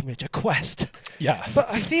pilgrimage, a quest. Yeah. But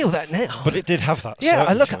I feel that now. But it did have that. Yeah,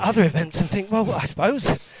 I look at other events and think, well, I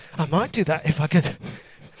suppose I might do that if I could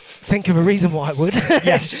think of a reason why I would.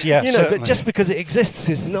 Yes, yeah, certainly. But just because it exists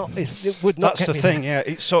it would not. That's the thing, yeah.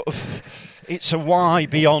 It's a why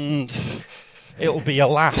beyond. It'll be a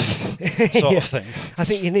laugh sort of thing. I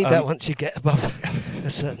think you need that once you get above a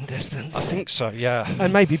certain distance. I think so, yeah.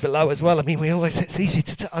 And maybe below as well. I mean, it's easy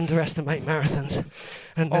to underestimate marathons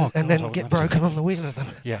and then get broken on the wheel of them.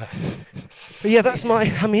 Yeah. But yeah, that's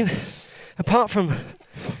apart from,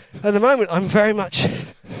 at the moment, I'm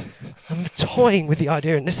toying with the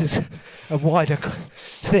idea, and this is a wider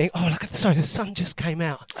thing. Oh, look, sorry, the sun just came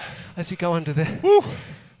out as you go under the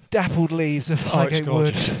dappled leaves of Highgate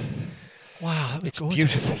Wood. Wow, that was gorgeous.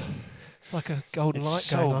 Beautiful. It's like a golden light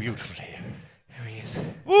going on. So beautiful here. There he is.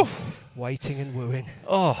 Woo. Waiting and wooing.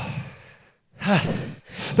 Oh.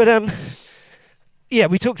 But, yeah,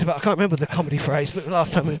 we talked about, I can't remember the comedy phrase, but the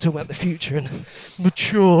last time we were talking about the future and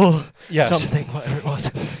mature something, whatever it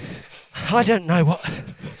was. I don't know what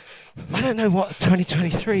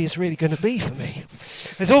 2023 is really going to be for me.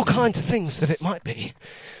 There's all kinds of things that it might be,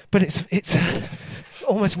 but it's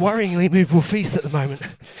almost worryingly movable feast at the moment.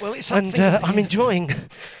 Well, it's I'm trying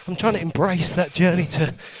to embrace that journey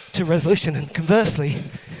to resolution, and conversely,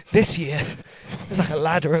 this year, there's like a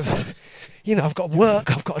ladder of, I've got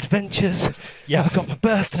work, I've got adventures, I've got my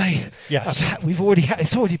birthday. Yes.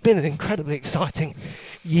 It's already been an incredibly exciting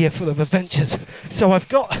year full of adventures. So I've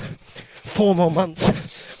got 4 more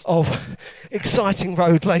months of exciting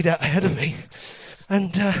road laid out ahead of me.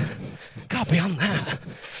 And, beyond that,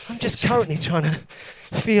 I'm just currently trying to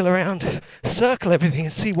feel around, circle everything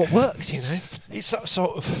and see what works, It's that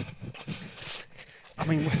sort of...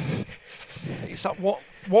 it's that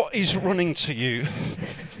what is running to you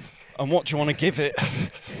and what do you want to give it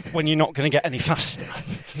when you're not going to get any faster?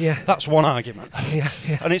 Yeah. That's one argument. Yeah.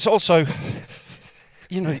 And it's also,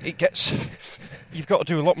 you've got to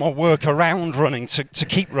do a lot more work around running to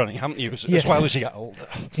keep running, haven't you, as well as you get older?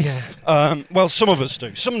 Yeah. Well, some of us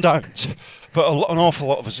do. Some don't. But an awful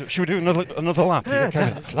lot of us do. Should we do another lap?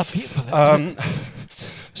 That's beautiful.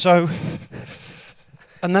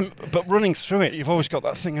 But running through it, you've always got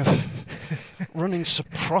that thing of running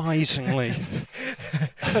surprisingly.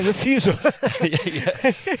 A refusal.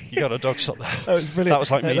 yeah. You got a dog stop there. That was brilliant. That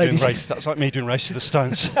was like me doing Race to the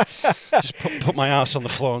Stones. Just put my arse on the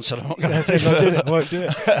floor and said, I'm not going to do it. I won't do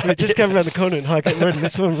it. We just came around the corner in Highgate Wood, and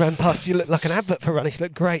this woman ran past. You looked like an advert for running. She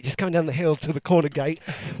looked great, just coming down the hill to the corner gate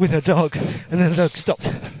with her dog, and then the dog stopped.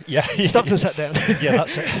 Yeah. Stopped and sat down. Yeah,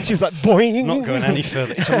 that's it. She was like, boing. Not going any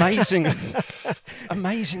further. It's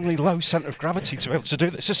amazingly low centre of gravity to be able to do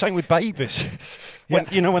this. It's the same with babies.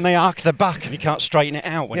 When they arc their back and you can't straighten it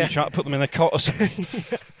out when you try to put them in their cot or something.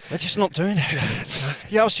 They're just not doing it.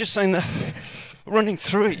 Yeah, I was just saying that running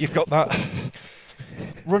through it, you've got that.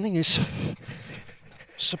 Running is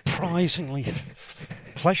surprisingly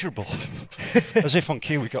pleasurable. As if on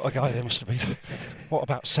cue we got a guy there must have been,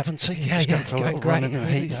 about 70? Yeah, going for a little run in the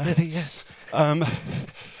heat. Steady, yeah. Do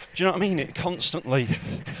you know what I mean? It constantly...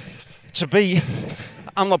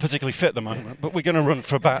 I'm not particularly fit at the moment, but we're going to run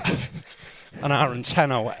for about an hour and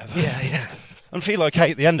 10 or whatever. Yeah. And feel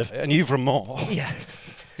okay at the end of it, and you've run more. Yeah.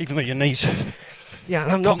 Even though your knees... Yeah,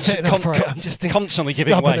 and I'm not fit enough for it. I'm just constantly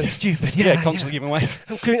giving away. And stupid. Constantly giving away.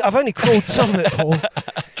 I've only crawled some of it, Paul.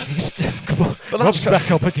 But that's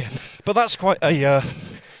back up again. But that's quite a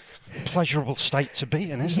pleasurable state to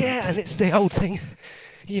be in, isn't it? Yeah, and it's the old thing,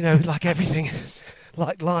 like everything,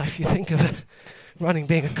 like life, you think of running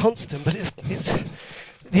being a constant, but it's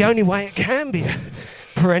the only way it can be a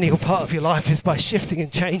perennial part of your life is by shifting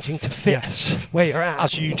and changing to fit where you're at.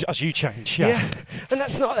 As you change, yeah. And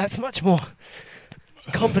that's much more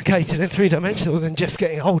complicated and three-dimensional than just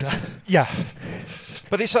getting older. Yeah.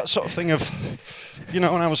 But it's that sort of thing of, when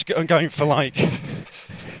I was going for like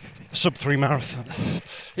sub-3 marathon,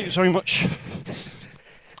 it was very much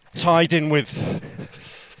tied in with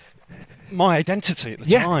my identity at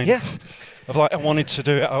the time. Yeah. Of like, I wanted to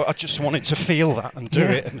do it. I just wanted to feel that and do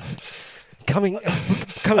it. And coming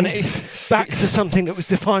back to something that was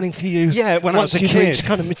defining for you. Yeah, when I was a kid. Reached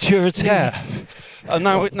kind of maturity. Yeah. And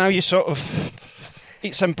now you sort of,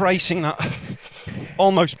 it's embracing that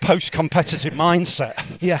almost post-competitive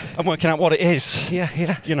mindset. Yeah. And working out what it is. Yeah.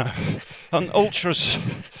 And ultras,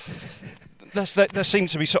 there seem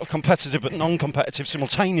to be sort of competitive but non-competitive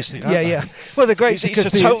simultaneously. Yeah. Well, they're great because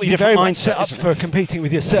it's a totally you're different very much mindset, set up isn't it? for competing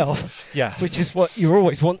with yourself. Yeah. Which is what you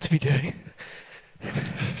always want to be doing.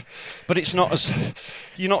 But it's not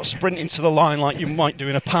you're not sprinting to the line like you might do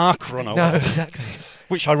in a park run or whatever, exactly.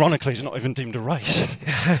 which ironically is not even deemed a race.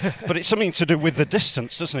 But it's something to do with the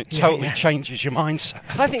distance, doesn't it? Totally changes your mindset.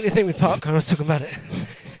 I think the thing with parkrun, I was talking about it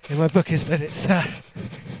in my book, is that it's,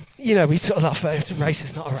 we sort of laugh at it, a race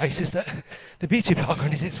is not a race, is that the beauty of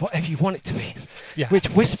parkrun is it's whatever you want it to be. Yeah. Which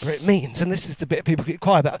whisper it means, and this is the bit people get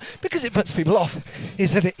quiet about, because it puts people off,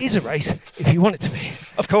 is that it is a race if you want it to be.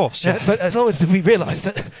 Of course, yeah. But as long as we realise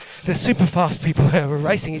that the super fast people who are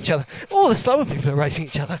racing each other, or the slower people who are racing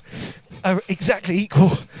each other, are exactly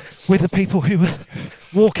equal with the people who are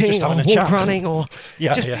walking or walk running or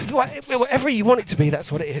whatever you want it to be,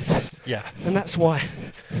 that's what it is. Yeah. And that's why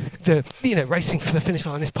the racing for the finish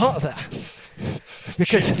line is part of that.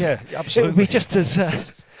 Because absolutely. it would be just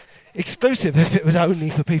as exclusive if it was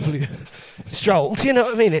only for people who strolled. You know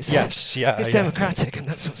what I mean? It's democratic, and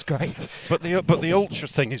that's what's great. But the ultra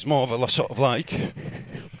thing is more of a sort of like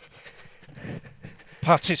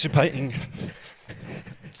participating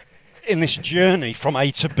in this journey from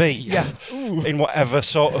A to B, in whatever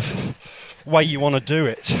sort of way you want to do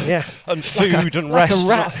it. Yeah. And food and rest.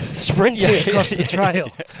 Like a rat sprinting across the trail.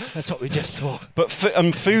 That's what we just saw. But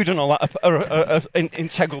food and all that are an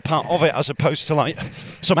integral part of it, as opposed to like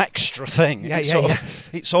some extra thing.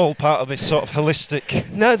 It's all part of this sort of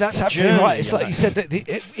holistic. No, that's absolutely journey, right. It's like you said,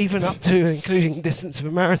 that even up to including distance of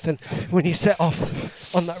a marathon, when you set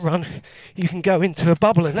off on that run, you can go into a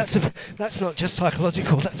bubble, and that's not just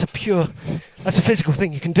psychological. That's a physical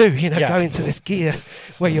thing you can do. Go into this gear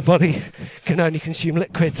where your body can only consume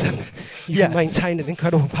liquids, and you can maintain an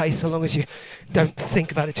incredible pace so long as you don't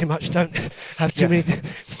think about it too much, don't have too many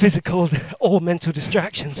physical or mental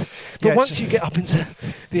distractions. But once you get up into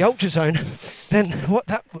the ultra zone, then what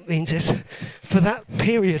that means is, for that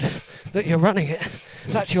period that you're running it,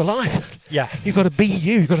 that's your life. Yeah. You've got to be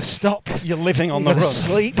you. You've got to stop. You're living on the run.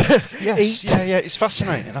 Sleep. Yes. Eat. Yeah. It's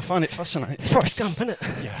fascinating. I find it fascinating. It's Forrest Gump, isn't it?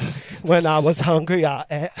 Yeah. When I was hungry, I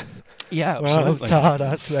ate. Yeah, when I was absolutely. tired,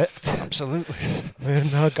 I slept. Absolutely.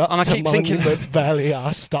 When I got And I to keep thinking- Monument Valley,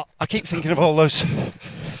 I stopped. I keep thinking of all those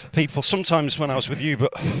people, sometimes when I was with you,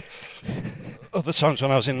 but other times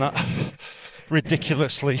when I was in that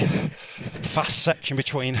ridiculously fast section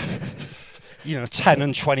between, 10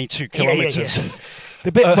 and 22 kilometres. Yeah.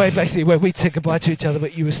 The bit where we said goodbye to each other,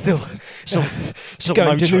 but you were still Still going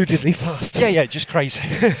motoring. deludedly fast. Yeah, just crazy.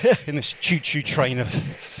 In this choo-choo train of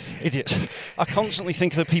idiots. I constantly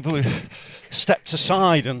think of the people who stepped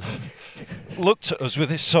aside and looked at us with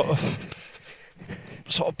this sort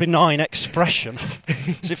of benign expression,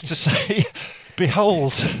 as if to say,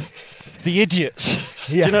 behold, the idiots.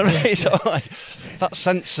 Do you know what I mean? Sort of like that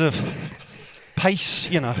sense of pace,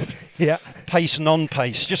 Yeah. pace,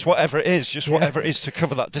 non-pace, just whatever it is, whatever it is to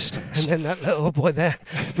cover that distance. And then that little boy there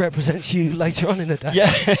represents you later on in the day.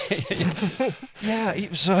 Yeah,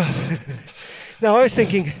 it was... Now, I was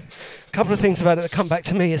thinking a couple of things about it that come back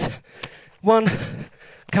to me is, one,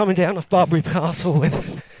 coming down off Barbary Castle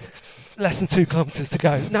with less than 2 kilometres to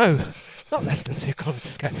go. No, not less than 2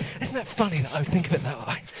 kilometres to go. Isn't that funny that I would think of it that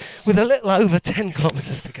way? With a little over 10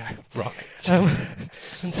 kilometres to go. Right.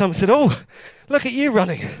 And someone said, oh, look at you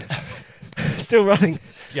running. Still running.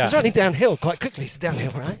 Yeah. I was running downhill quite quickly. It's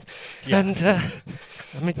downhill, right? Yeah. And,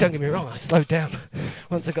 don't get me wrong, I slowed down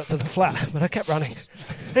once I got to the flat, but I kept running.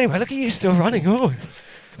 Anyway, look at you still running. Oh,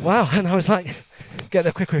 wow. And I was like, get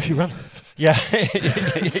there quicker if you run. Yeah.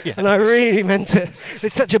 And I really meant it.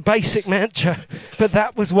 It's such a basic mantra, but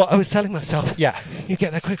that was what I was telling myself. Yeah. You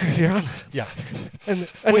get there quicker if you run. Yeah. And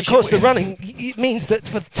of course, the running, it means that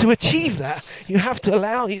to achieve that, you have to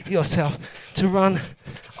allow yourself to run,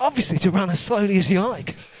 obviously to run as slowly as you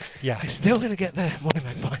like. Yeah. You're still going to get there, morning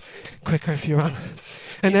magpie, quicker if you run.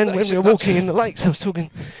 And then when we were walking in the lakes, I was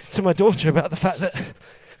talking to my daughter about the fact that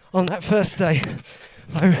on that first day,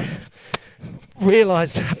 I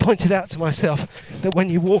pointed out to myself that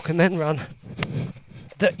when you walk and then run,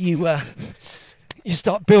 that you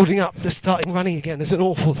start building up the starting running again as an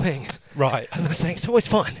awful thing. Right. And I say, it's always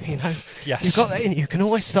fine, you know. Yes. You've got that in you. You can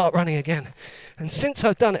always start running again. And since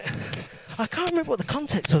I've done it, I can't remember what the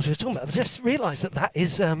context was we were talking about, but I just realised that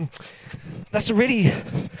is, that's a really,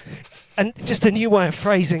 and just a new way of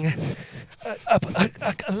phrasing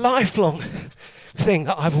a lifelong thing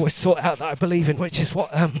that I've always sought out, that I believe in, which is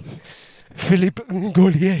what Philippe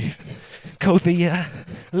Gaulier called the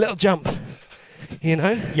little jump. You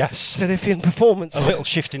know? Yes. That if in performance... A little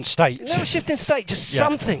shift in state. A little shift in state, just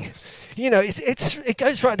something. You know, it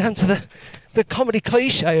goes right down to the comedy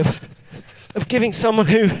cliche of giving someone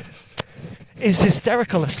who is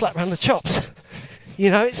hysterical a slap round the chops.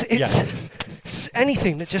 You know, it's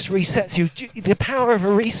anything that just resets you. The power of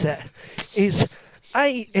a reset is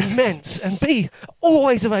A, immense, and B,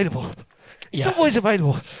 always available. It's always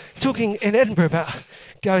available. Talking in Edinburgh about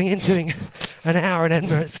going in, doing an hour in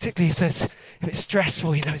Edinburgh, particularly if it's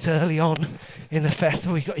stressful, you know, it's early on in the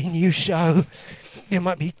festival, you've got your new show, there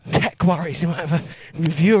might be tech worries, you might have a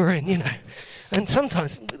reviewer in, you know. And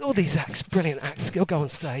sometimes all these acts, brilliant acts, they'll go on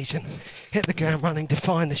stage and hit the ground running,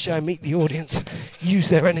 define the show, meet the audience, use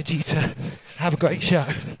their energy to have a great show.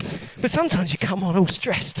 But sometimes you come on all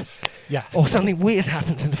stressed. Yeah. Or something weird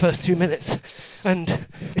happens in the first 2 minutes and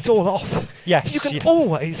it's all off. Yes. You can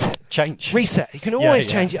always change. Reset. You can always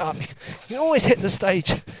change it up. You can always hit the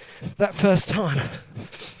stage that first time.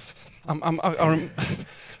 I'm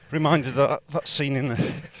reminded that scene in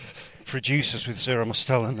The Producers with Zero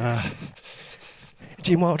Mostel and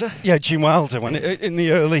Gene Wilder? Yeah, Gene Wilder, when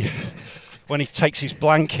he takes his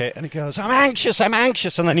blanket and he goes, I'm anxious, and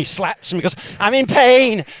then he slaps him and goes, I'm in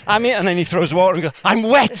pain, and then he throws water and goes, I'm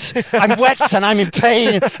wet, and I'm in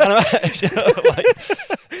pain. And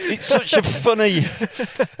it's such a funny,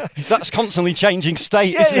 that's constantly changing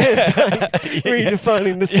state, isn't it? Right.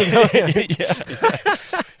 Redefining the scenario.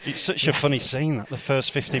 It's such a funny scene, that the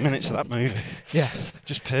first 50 minutes of that movie. Yeah.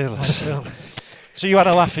 Just peerless. So you had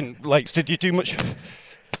a laugh in Lakes. Did you do much?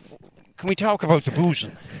 Can we talk about the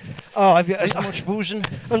boozing? Oh, Is there much boozing?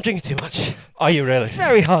 I'm drinking too much. Are you really? It's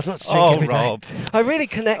very hard not to drink every day. Rob. I really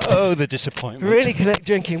connect. Oh, the disappointment. Really connect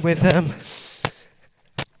drinking with the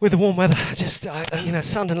warm weather. Just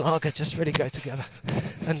sun and lager just really go together.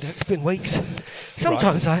 And it's been weeks.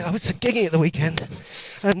 Sometimes I was gigging at the weekend,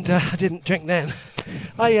 and I didn't drink then.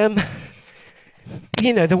 The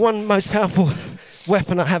one most powerful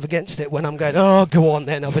weapon I have against it when I'm going, oh, go on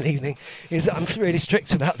then of an evening, is that I'm really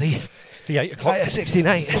strict about the 8 o'clock.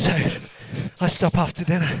 16:8, so I stop after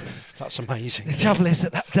dinner. That's amazing. The trouble is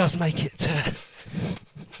that does make it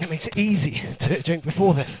makes it easy to drink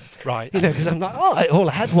before then. Right. Because I'm like, all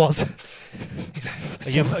I had was.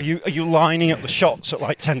 Are you lining up the shots at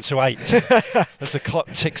like 10 to 8 as the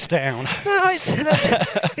clock ticks down? No,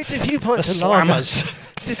 it's a few pints of lager.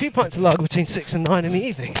 It's a few pints of lager between 6 and 9 in the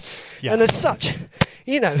evening. Yeah. And as such,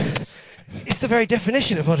 it's the very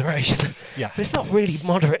definition of moderation. Yeah. But it's not really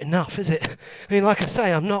moderate enough, is it? I mean, like I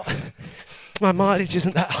say, my mileage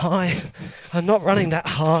isn't that high. I'm not running that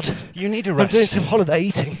hard. You need a rest. I'm doing some holiday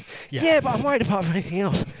eating. Yeah, but I'm worried apart from anything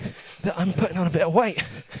else that I'm putting on a bit of weight,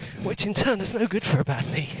 which in turn is no good for a bad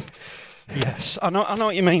knee. Yes, I know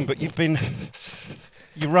what you mean, but you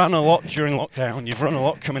ran a lot during lockdown. You've run a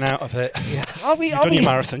lot coming out of it. Yeah, you've done your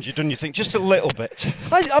marathons. You've done your thing, just a little bit.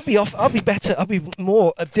 I'll be off. I'll be better. I'll be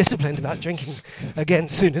more disciplined about drinking again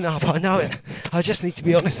soon enough. I know it. I just need to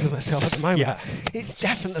be honest with myself at the moment. Yeah. It's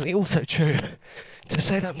definitely also true to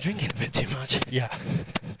say that I'm drinking a bit too much. Yeah.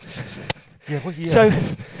 Yeah. Well, yeah. So,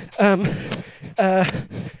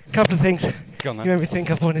 couple of things Go on, then. you made me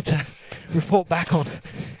think I've wanted to report back on.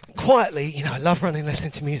 Quietly, I love running,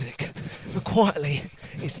 listening to music, but quietly,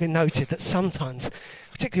 it's been noted that sometimes,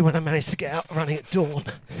 particularly when I manage to get out running at dawn,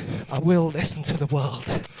 I will listen to the world.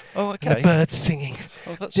 Oh, okay. The birds singing.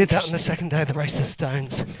 Oh, that's did that on the second day of the Race to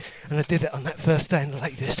Stones, and I did it on that first day in the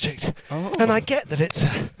Lake District. Oh. And I get that it's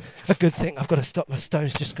a good thing. I've got to stop my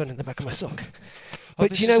stones just going in the back of my sock.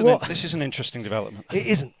 But you know what? This is an interesting development. It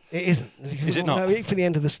isn't. Is it not? No, wait for the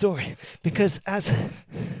end of the story. Because as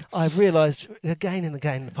I've realised again and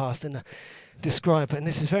again in the past, and describe it, and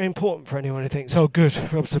this is very important for anyone who thinks, oh good,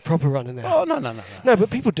 Rob's a proper runner now. Oh, no. No, but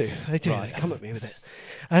people do. They do. Right. They come at me with it.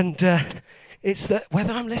 And it's that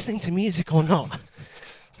whether I'm listening to music or not,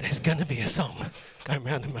 there's going to be a song going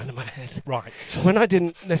round and round in my head. Right. When I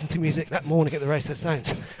didn't listen to music that morning at the Race to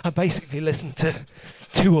Stones, I basically listened to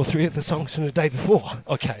 2 or 3 of the songs from the day before.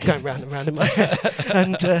 Okay. Going round and round in my head.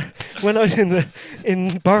 And when I was in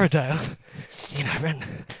Borrowdale, I ran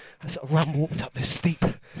I sort of walked up this steep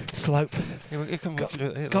slope.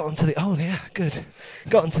 Got onto the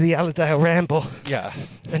got onto the Allerdale Ramble. Yeah.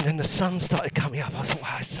 And then the sun started coming up. I was like,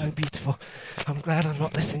 wow, it's so beautiful. I'm glad I'm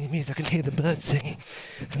not listening to music. I can hear the birds singing.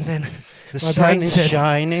 And then the sun is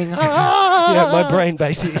shining. Yeah, my brain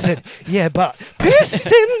basically said, yeah, but piss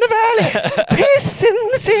in the valley, piss in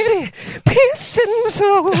the city, piss in the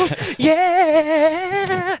soul,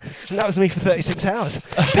 yeah. And that was me for 36 hours.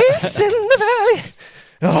 Piss in the valley.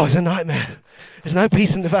 Oh, it's a nightmare. There's no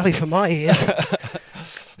peace in the valley for my ears.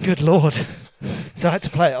 Good Lord. So I had to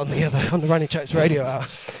play it on the Running Tracks radio hour.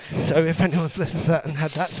 So if anyone's listened to that and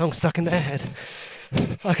had that song stuck in their head,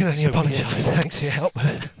 I can only apologise. Thanks for your help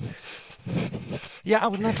with it. Yeah, I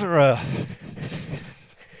would never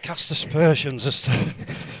cast aspersions as to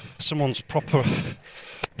someone's proper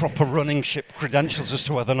running ship credentials as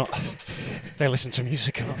to whether or not they listen to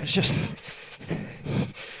music or not. It's just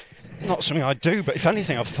not something I do, but if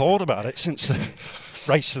anything, I've thought about it since the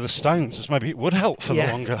Race to the Stones, as maybe it would help for the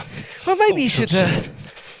longer. Well, maybe ultras. You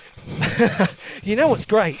should. You know what's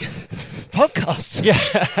great? Podcasts. Yeah.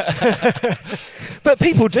 But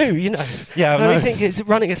people do, you know. Yeah, I think it's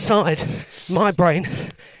running aside my brain.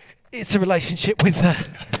 It's a relationship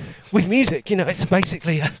with music. You know, it's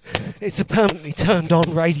basically it's a permanently turned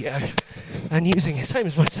on radio, and using it. Same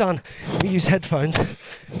as my son, we use headphones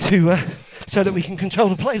to so that we can control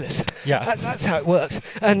the playlist. Yeah, that's how it works.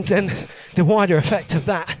 And then the wider effect of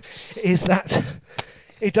that is that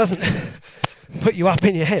it doesn't put you up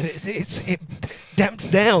in your head. It damps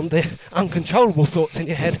down the uncontrollable thoughts in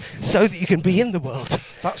your head so that you can be in the world.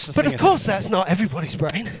 That's the but thing. Of course, that's not everybody's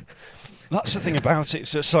brain. That's the thing about it.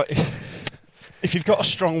 So it's like if you've got a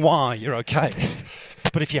strong why, you're okay.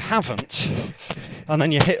 But if you haven't, and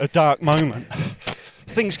then you hit a dark moment,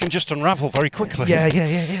 things can just unravel very quickly.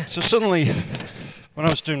 Yeah. So suddenly, when I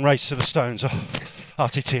was doing Race to the Stones, or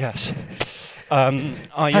RTTS,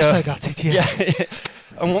 hashtag RTTS. Yeah.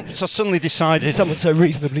 And once I suddenly decided... Someone so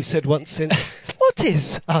reasonably said once since, what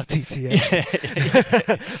is RTTS?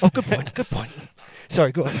 Yeah. Oh, good point.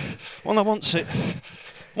 Sorry, go on. Well, no, once it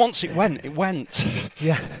went.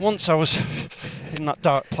 Yeah. Once I was in that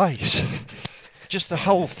dark place, just the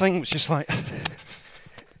whole thing was just like,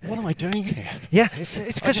 what am I doing here? Yeah, it's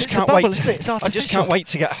because it's a bubble, isn't it? It's artificial. I just can't wait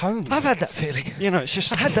to get home. I've had that feeling. You know, it's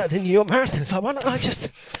just... I had that in the New York Marathon. It's like, why don't I just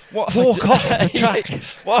walk off the track,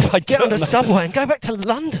 what have I get done? on the subway and go back to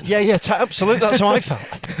London? Yeah, absolutely. That's how I felt.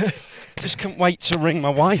 Just couldn't wait to ring my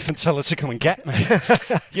wife and tell her to come and get me.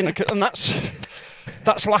 You know, and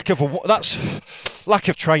that's lack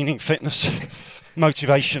of training, fitness,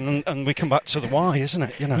 motivation, and we come back to the why, isn't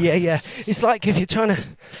it? You know. Yeah. It's like if you're trying to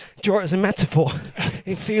draw it as a metaphor,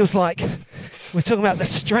 it feels like we're talking about the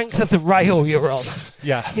strength of the rail you're on.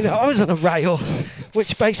 Yeah. You know, I was on a rail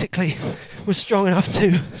which basically was strong enough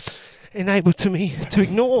to enable me to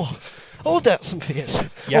ignore all doubts and fears,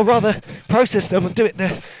 or rather process them and do it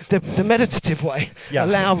the meditative way. Yeah.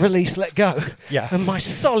 Allow, release, let go. Yeah. And my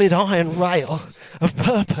solid iron rail of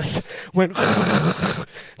purpose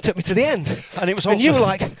took me to the end. And it was also, and you were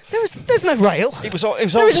like, there's no rail. It was.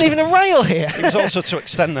 There isn't even a rail here. It was also, to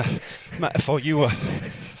extend the metaphor, your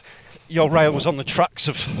rail was on the tracks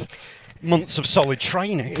of months of solid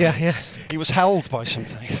training. Yeah. It was held by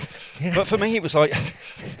something. Yeah. But for me, it was like,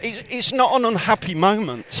 it's not an unhappy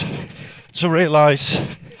moment to realise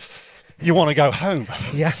you want to go home.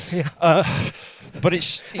 Yeah. But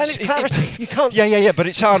it's clarity. You can't. Yeah. But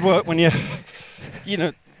it's hard work when you're,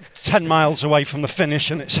 10 miles away from the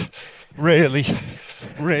finish and it's really,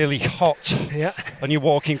 really hot. Yeah. And you're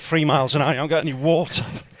walking 3 miles an hour. You don't get any water.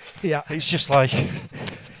 Yeah. It's just like,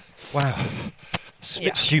 wow. It's a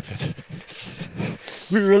bit stupid.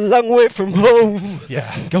 We're a long way from home.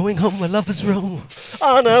 Yeah. Going home where lovers roam.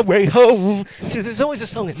 On our way home. See, there's always a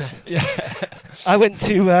song in there. Yeah. I went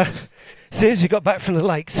to, as soon as we got back from the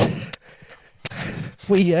lakes,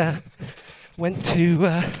 I went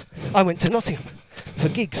to Nottingham for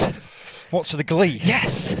gigs. What, to the Glee?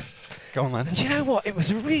 Yes. Go on then. And do you know what? It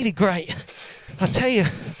was really great. I'll tell you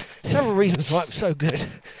several reasons why it was so good.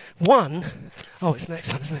 One, it's the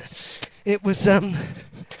next one, isn't it? It was so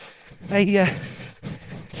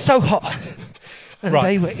hot, and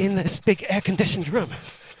they were in this big air-conditioned room.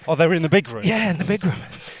 Oh, they were in the big room? Yeah, in the big room.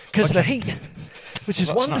 Because the heat, which is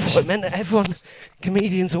wonderful. Nice. It meant that everyone,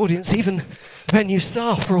 comedians, audience, even venue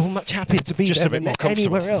staff, were all much happier to be just there a bit than more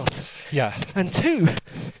anywhere else. Yeah. And two,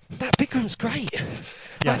 that big room's great.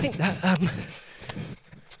 Yeah. I think that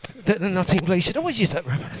that the Notting Hill should always use that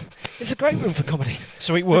room. It's a great room for comedy.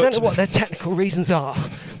 So it I works. don't know what their technical reasons are,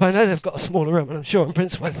 but I know they've got a smaller room, and I'm sure in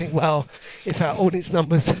principle I think, well, if our audience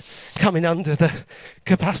numbers come in under the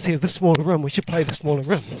capacity of the smaller room, we should play the smaller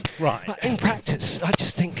room. Right. But in practice, I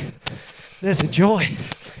just think there's a joy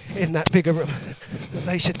in that bigger room that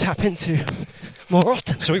they should tap into more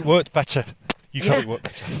often. So it worked better. You felt it worked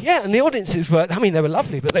better. Yeah, and the audiences were, I mean, they were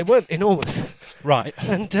lovely, but they weren't enormous. Right.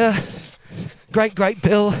 And great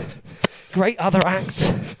Bill, great other acts.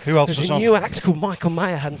 Who else There's was a on? new act called Michael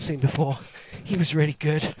Mayer I hadn't seen before. He was really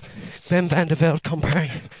good. Ben van der Velde comparing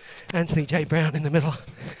Anthony J. Brown in the middle.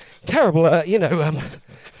 Terrible,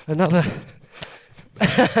 another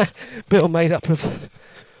bill made up of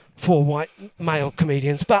 4 white male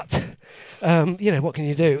comedians, but what can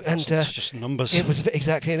you do? And It's just numbers. it was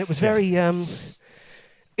exactly, and it was very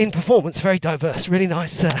in performance, very diverse, really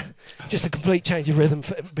nice. Just a complete change of rhythm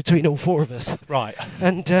between all 4 of us. Right.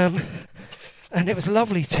 And it was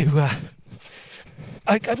lovely to.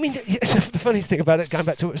 I mean, the funniest thing about it, going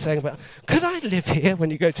back to what we were saying about, could I live here when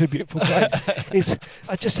you go to a beautiful place, is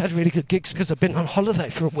I just had really good gigs because I've been on holiday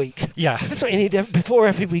for a week. Yeah. That's what you need before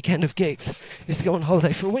every weekend of gigs, is to go on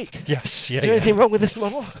holiday for a week. Yes. Yeah. Is there anything wrong with this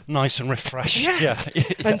model? Nice and refreshed. Yeah.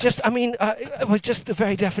 And just, I mean, it was just the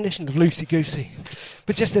very definition of loosey-goosey,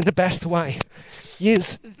 but just in the best way.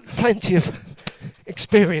 Years, plenty of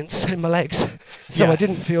experience in my legs, so I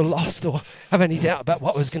didn't feel lost or have any doubt about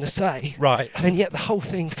what I was going to say. Right. And yet the whole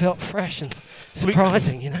thing felt fresh and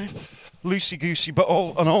surprising, Loosey-goosey, but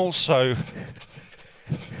also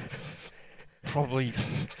probably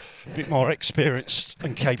a bit more experienced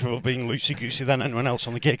and capable of being loosey-goosey than anyone else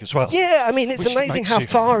on the gig as well. Yeah, I mean, it's Which amazing makes how you-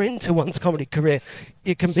 far into one's comedy career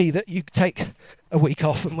it can be that you take a week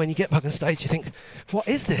off, and when you get back on stage you think, what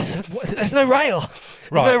is this? There's no rail.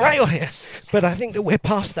 There's no rail here. But I think that we're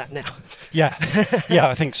past that now. Yeah. Yeah,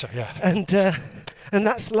 I think so, yeah. And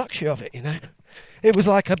that's the luxury of it, It was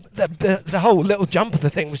like the whole little jump of the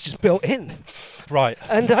thing was just built in. Right.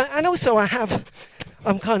 And also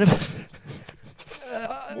I'm kind of...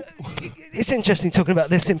 it's interesting talking about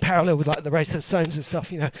this in parallel with like the Race of the Stones and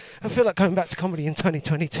stuff, I feel like coming back to comedy in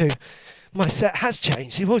 2022, my set has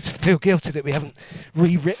changed. You always feel guilty that we haven't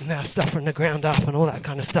rewritten our stuff from the ground up and all that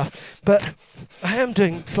kind of stuff. But I am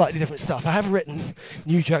doing slightly different stuff. I have written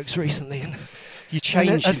new jokes recently, and You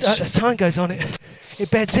change. as time goes on, it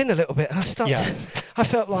beds in a little bit, and I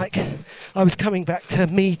felt like I was coming back to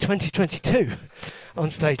me 2022 on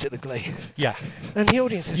stage at the Glee. Yeah. And the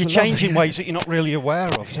audiences You were change in lovely. ways that you're not really aware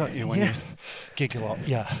of, don't you, when you gig a lot?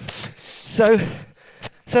 Yeah. So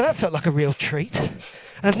that felt like a real treat.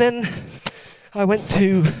 And then I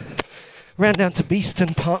ran down to Beeston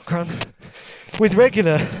Parkrun with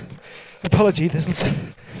regular apology. There's,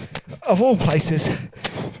 of all places,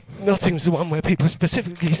 Nottingham's the one where people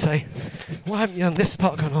specifically say, why haven't you done this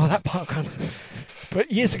parkrun or that parkrun?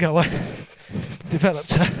 But years ago I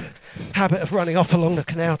developed a habit of running off along the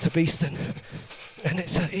canal to Beeston. And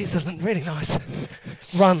it's a really nice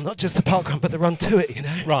run, not just the parkrun, but the run to it,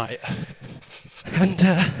 Right. And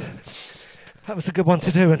that was a good one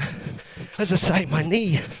to do. And as I say, my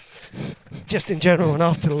knee, just in general and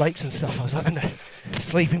after the lakes and stuff, I was like in the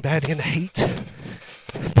sleeping bag in the heat.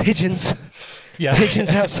 Pigeons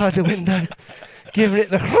outside the window, giving it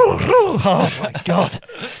the oh my God,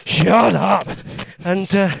 shut up. And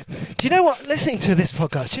do you know what, listening to this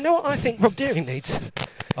podcast, do you know what I think Rob Deering needs?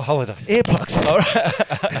 A holiday. Earplugs.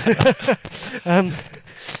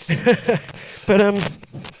 But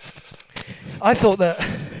I thought that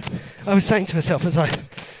I was saying to myself, as I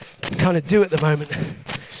kind of do at the moment,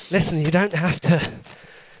 listen, you don't have to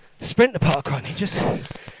sprint the parkrun, you just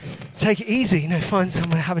take it easy, find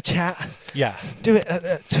somewhere, have a chat. Yeah. Do it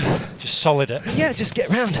Just solid it. yeah, just get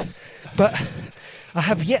round. But I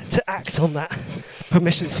have yet to act on that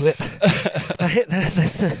permission slip. I hit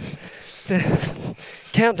the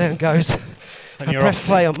countdown goes. And I you're press off.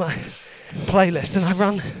 play on my playlist and I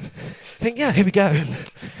run. Think, yeah, here we go, and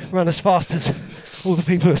run as fast as all the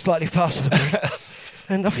people who are slightly faster than me.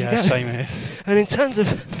 And off you Yeah, go. same here. And in terms of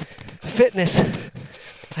fitness,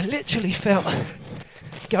 I literally felt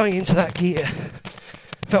going into that gear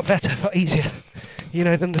felt better, felt easier,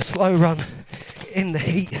 than the slow run in the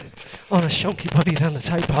heat on a shonky body down the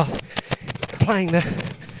towpath, playing the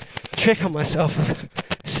trick on myself of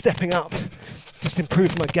stepping up, just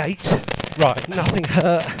improved my gait. Right. Nothing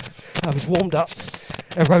hurt. I was warmed up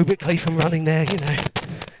aerobically from running there,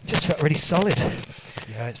 just felt really solid.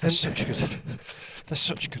 Yeah, there's such good They're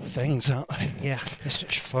such good things, aren't they? Yeah. They're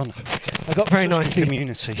such fun. I got very Such good nicely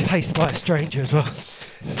community. paced by a stranger as well.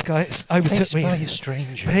 The guy overtook Paced me. by a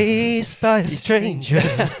stranger. Paced by a stranger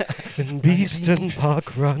in Beeston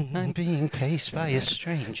Park Run. I'm being paced by a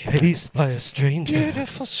stranger. Paced by a stranger.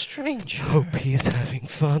 Beautiful stranger. Hope he's having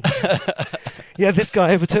fun. Yeah, this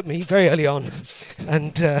guy overtook me very early on,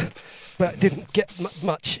 and but didn't get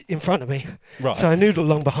much in front of me. Right. So I noodled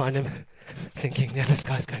along behind him, thinking, yeah, this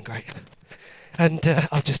guy's going great. And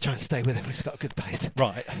I'll just try and stay with him. He's got a good pace.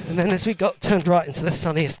 Right. And then as we turned right into the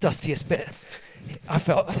sunniest, dustiest bit, I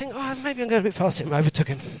think, maybe I'm going a bit faster. I overtook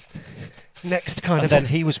him. Next kind And of... then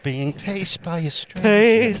he was being paced by a stranger.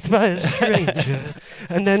 Paced by a stranger.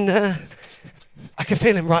 And then I could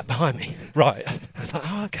feel him right behind me. Right. I was like,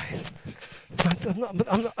 oh, okay.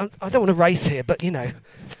 I don't want to race here, but, you know,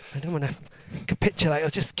 I don't want to capitulate. I'll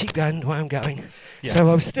just keep going the way I'm going. Yeah. So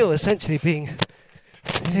I was still essentially being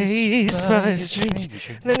paced by a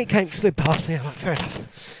stranger. And then he slid past me. I'm like, fair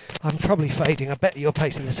enough. I'm probably fading. I bet you're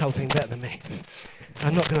pacing this whole thing better than me.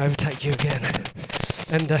 I'm not going to overtake you again.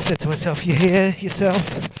 And I said to myself, you hear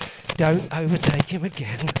yourself? Don't overtake him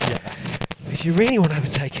again. Yeah. If you really want to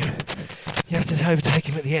overtake him, you have to overtake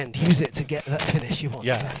him at the end. Use it to get that finish you want.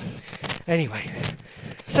 Yeah. Anyway,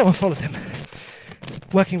 so I followed him,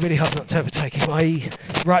 working really hard not to overtake him, i.e.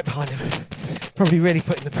 right behind him, probably really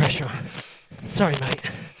putting the pressure on. Sorry, mate,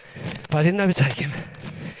 but I didn't overtake him.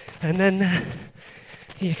 And then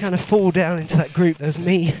you kind of fall down into that group. There's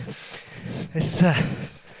me, this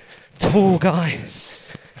tall guy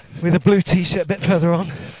with a blue t-shirt a bit further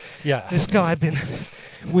on. Yeah. This guy had been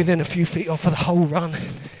within a few feet off for the whole run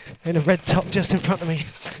in a red top just in front of me.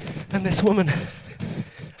 And this woman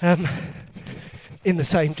in the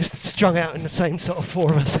same, just strung out in the same sort of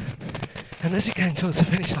four of us. And as we came towards the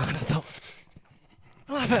finish line, I thought,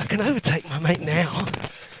 well, I can overtake my mate now,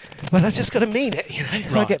 but I just got to mean it, you know,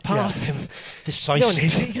 if I get past him.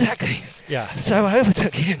 Decisive. Exactly. Yeah. So I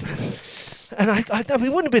overtook him. And I mean,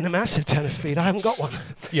 it wouldn't have been a massive turn of speed. I haven't got one.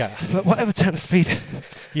 Yeah. But whatever turn of speed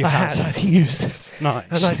I had, I've used. Nice.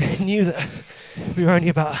 And I knew that we were only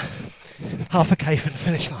about half a K from the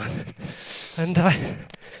finish line. And I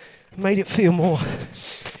made it feel more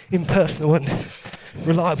impersonal and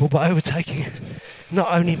reliable by overtaking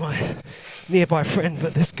not only my nearby friend,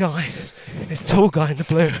 but this guy, this tall guy in the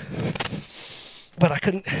blue. But I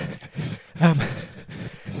couldn't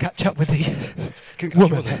catch up with the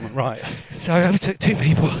woman. Right. So I overtook two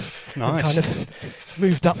people. Nice. And kind of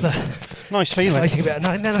moved up the Nice feeling. racing a bit.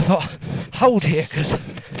 And then I thought, hold here, because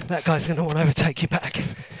that guy's going to want to overtake you back.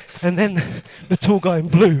 And then the tall guy in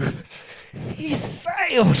blue, he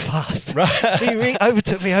sailed fast. Right. He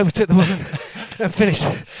overtook me, overtook the woman, and finished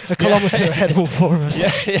a kilometre ahead of all four of us.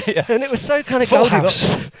 Yeah. And it was so kind of Full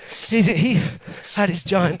Goldilocks. house. He had his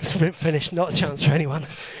giant sprint finish, not a chance for anyone.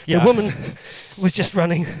 Yeah. The woman was just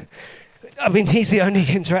running. I mean, he's the only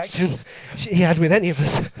interaction he had with any of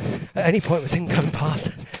us at any point was him coming past.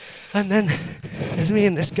 And then there's me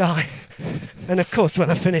and this guy. And of course, when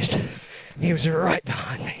I finished, he was right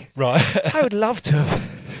behind me. Right. I would love to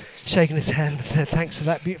have shaken his hand and said thanks for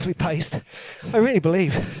that, beautifully paced. I really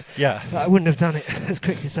believe Yeah. that I wouldn't have done it as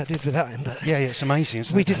quickly as I did without him. But Yeah, it's amazing,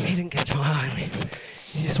 isn't it? he didn't catch my eye.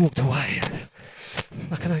 He just walked away.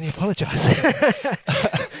 I can only apologise.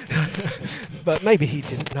 But maybe he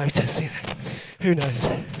didn't notice, you know. Who knows?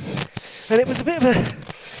 And it was a bit of a...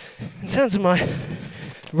 In terms of my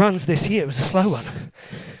runs this year, it was a slow one.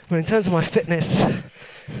 But in terms of my fitness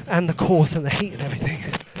and the course and the heat and everything,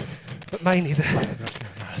 but mainly the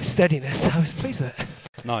steadiness, I was pleased with it.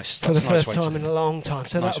 Nice. For the That's a nice first way time in a long time.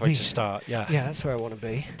 So nice that'll way be... to start, yeah. Yeah, that's where I want to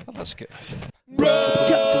be. Oh, that's good.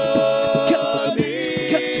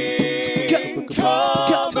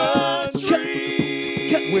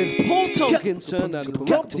 With Paul Tonkinson and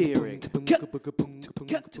Rob Deering.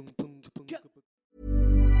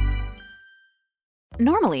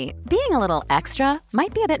 Normally, being a little extra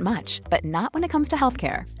might be a bit much, but not when it comes to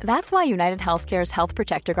healthcare. That's why United Healthcare's Health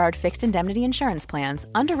Protector Guard fixed indemnity insurance plans,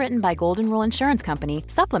 underwritten by Golden Rule Insurance Company,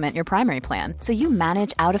 supplement your primary plan so you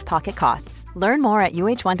manage out-of-pocket costs. Learn more at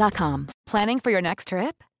uh1.com. Planning for your next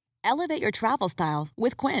trip? Elevate your travel style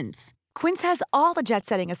with Quince. Quince has all the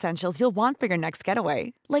jet-setting essentials you'll want for your next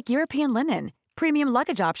getaway, like European linen, premium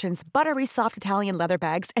luggage options, buttery soft Italian leather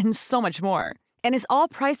bags, and so much more. And is all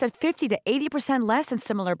priced at 50 to 80% less than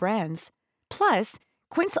similar brands. Plus,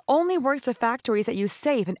 Quince only works with factories that use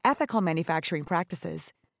safe and ethical manufacturing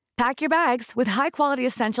practices. Pack your bags with high-quality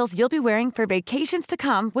essentials you'll be wearing for vacations to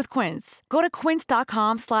come with Quince. Go to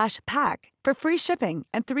quince.com/pack for free shipping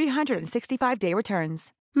and 365-day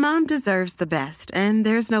returns. Mom deserves the best, and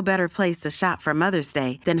there's no better place to shop for Mother's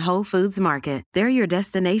Day than Whole Foods Market. They're your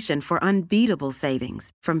destination for unbeatable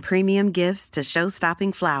savings, from premium gifts to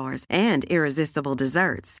show-stopping flowers and irresistible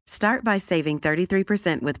desserts. Start by saving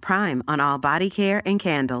 33% with Prime on all body care and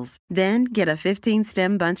candles. Then get a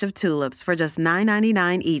 15-stem bunch of tulips for just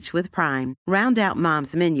 $9.99 each with Prime. Round out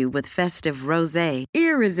Mom's menu with festive rosé,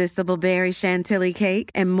 irresistible berry chantilly cake,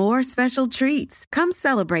 and more special treats. Come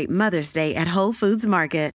celebrate Mother's Day at Whole Foods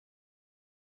Market.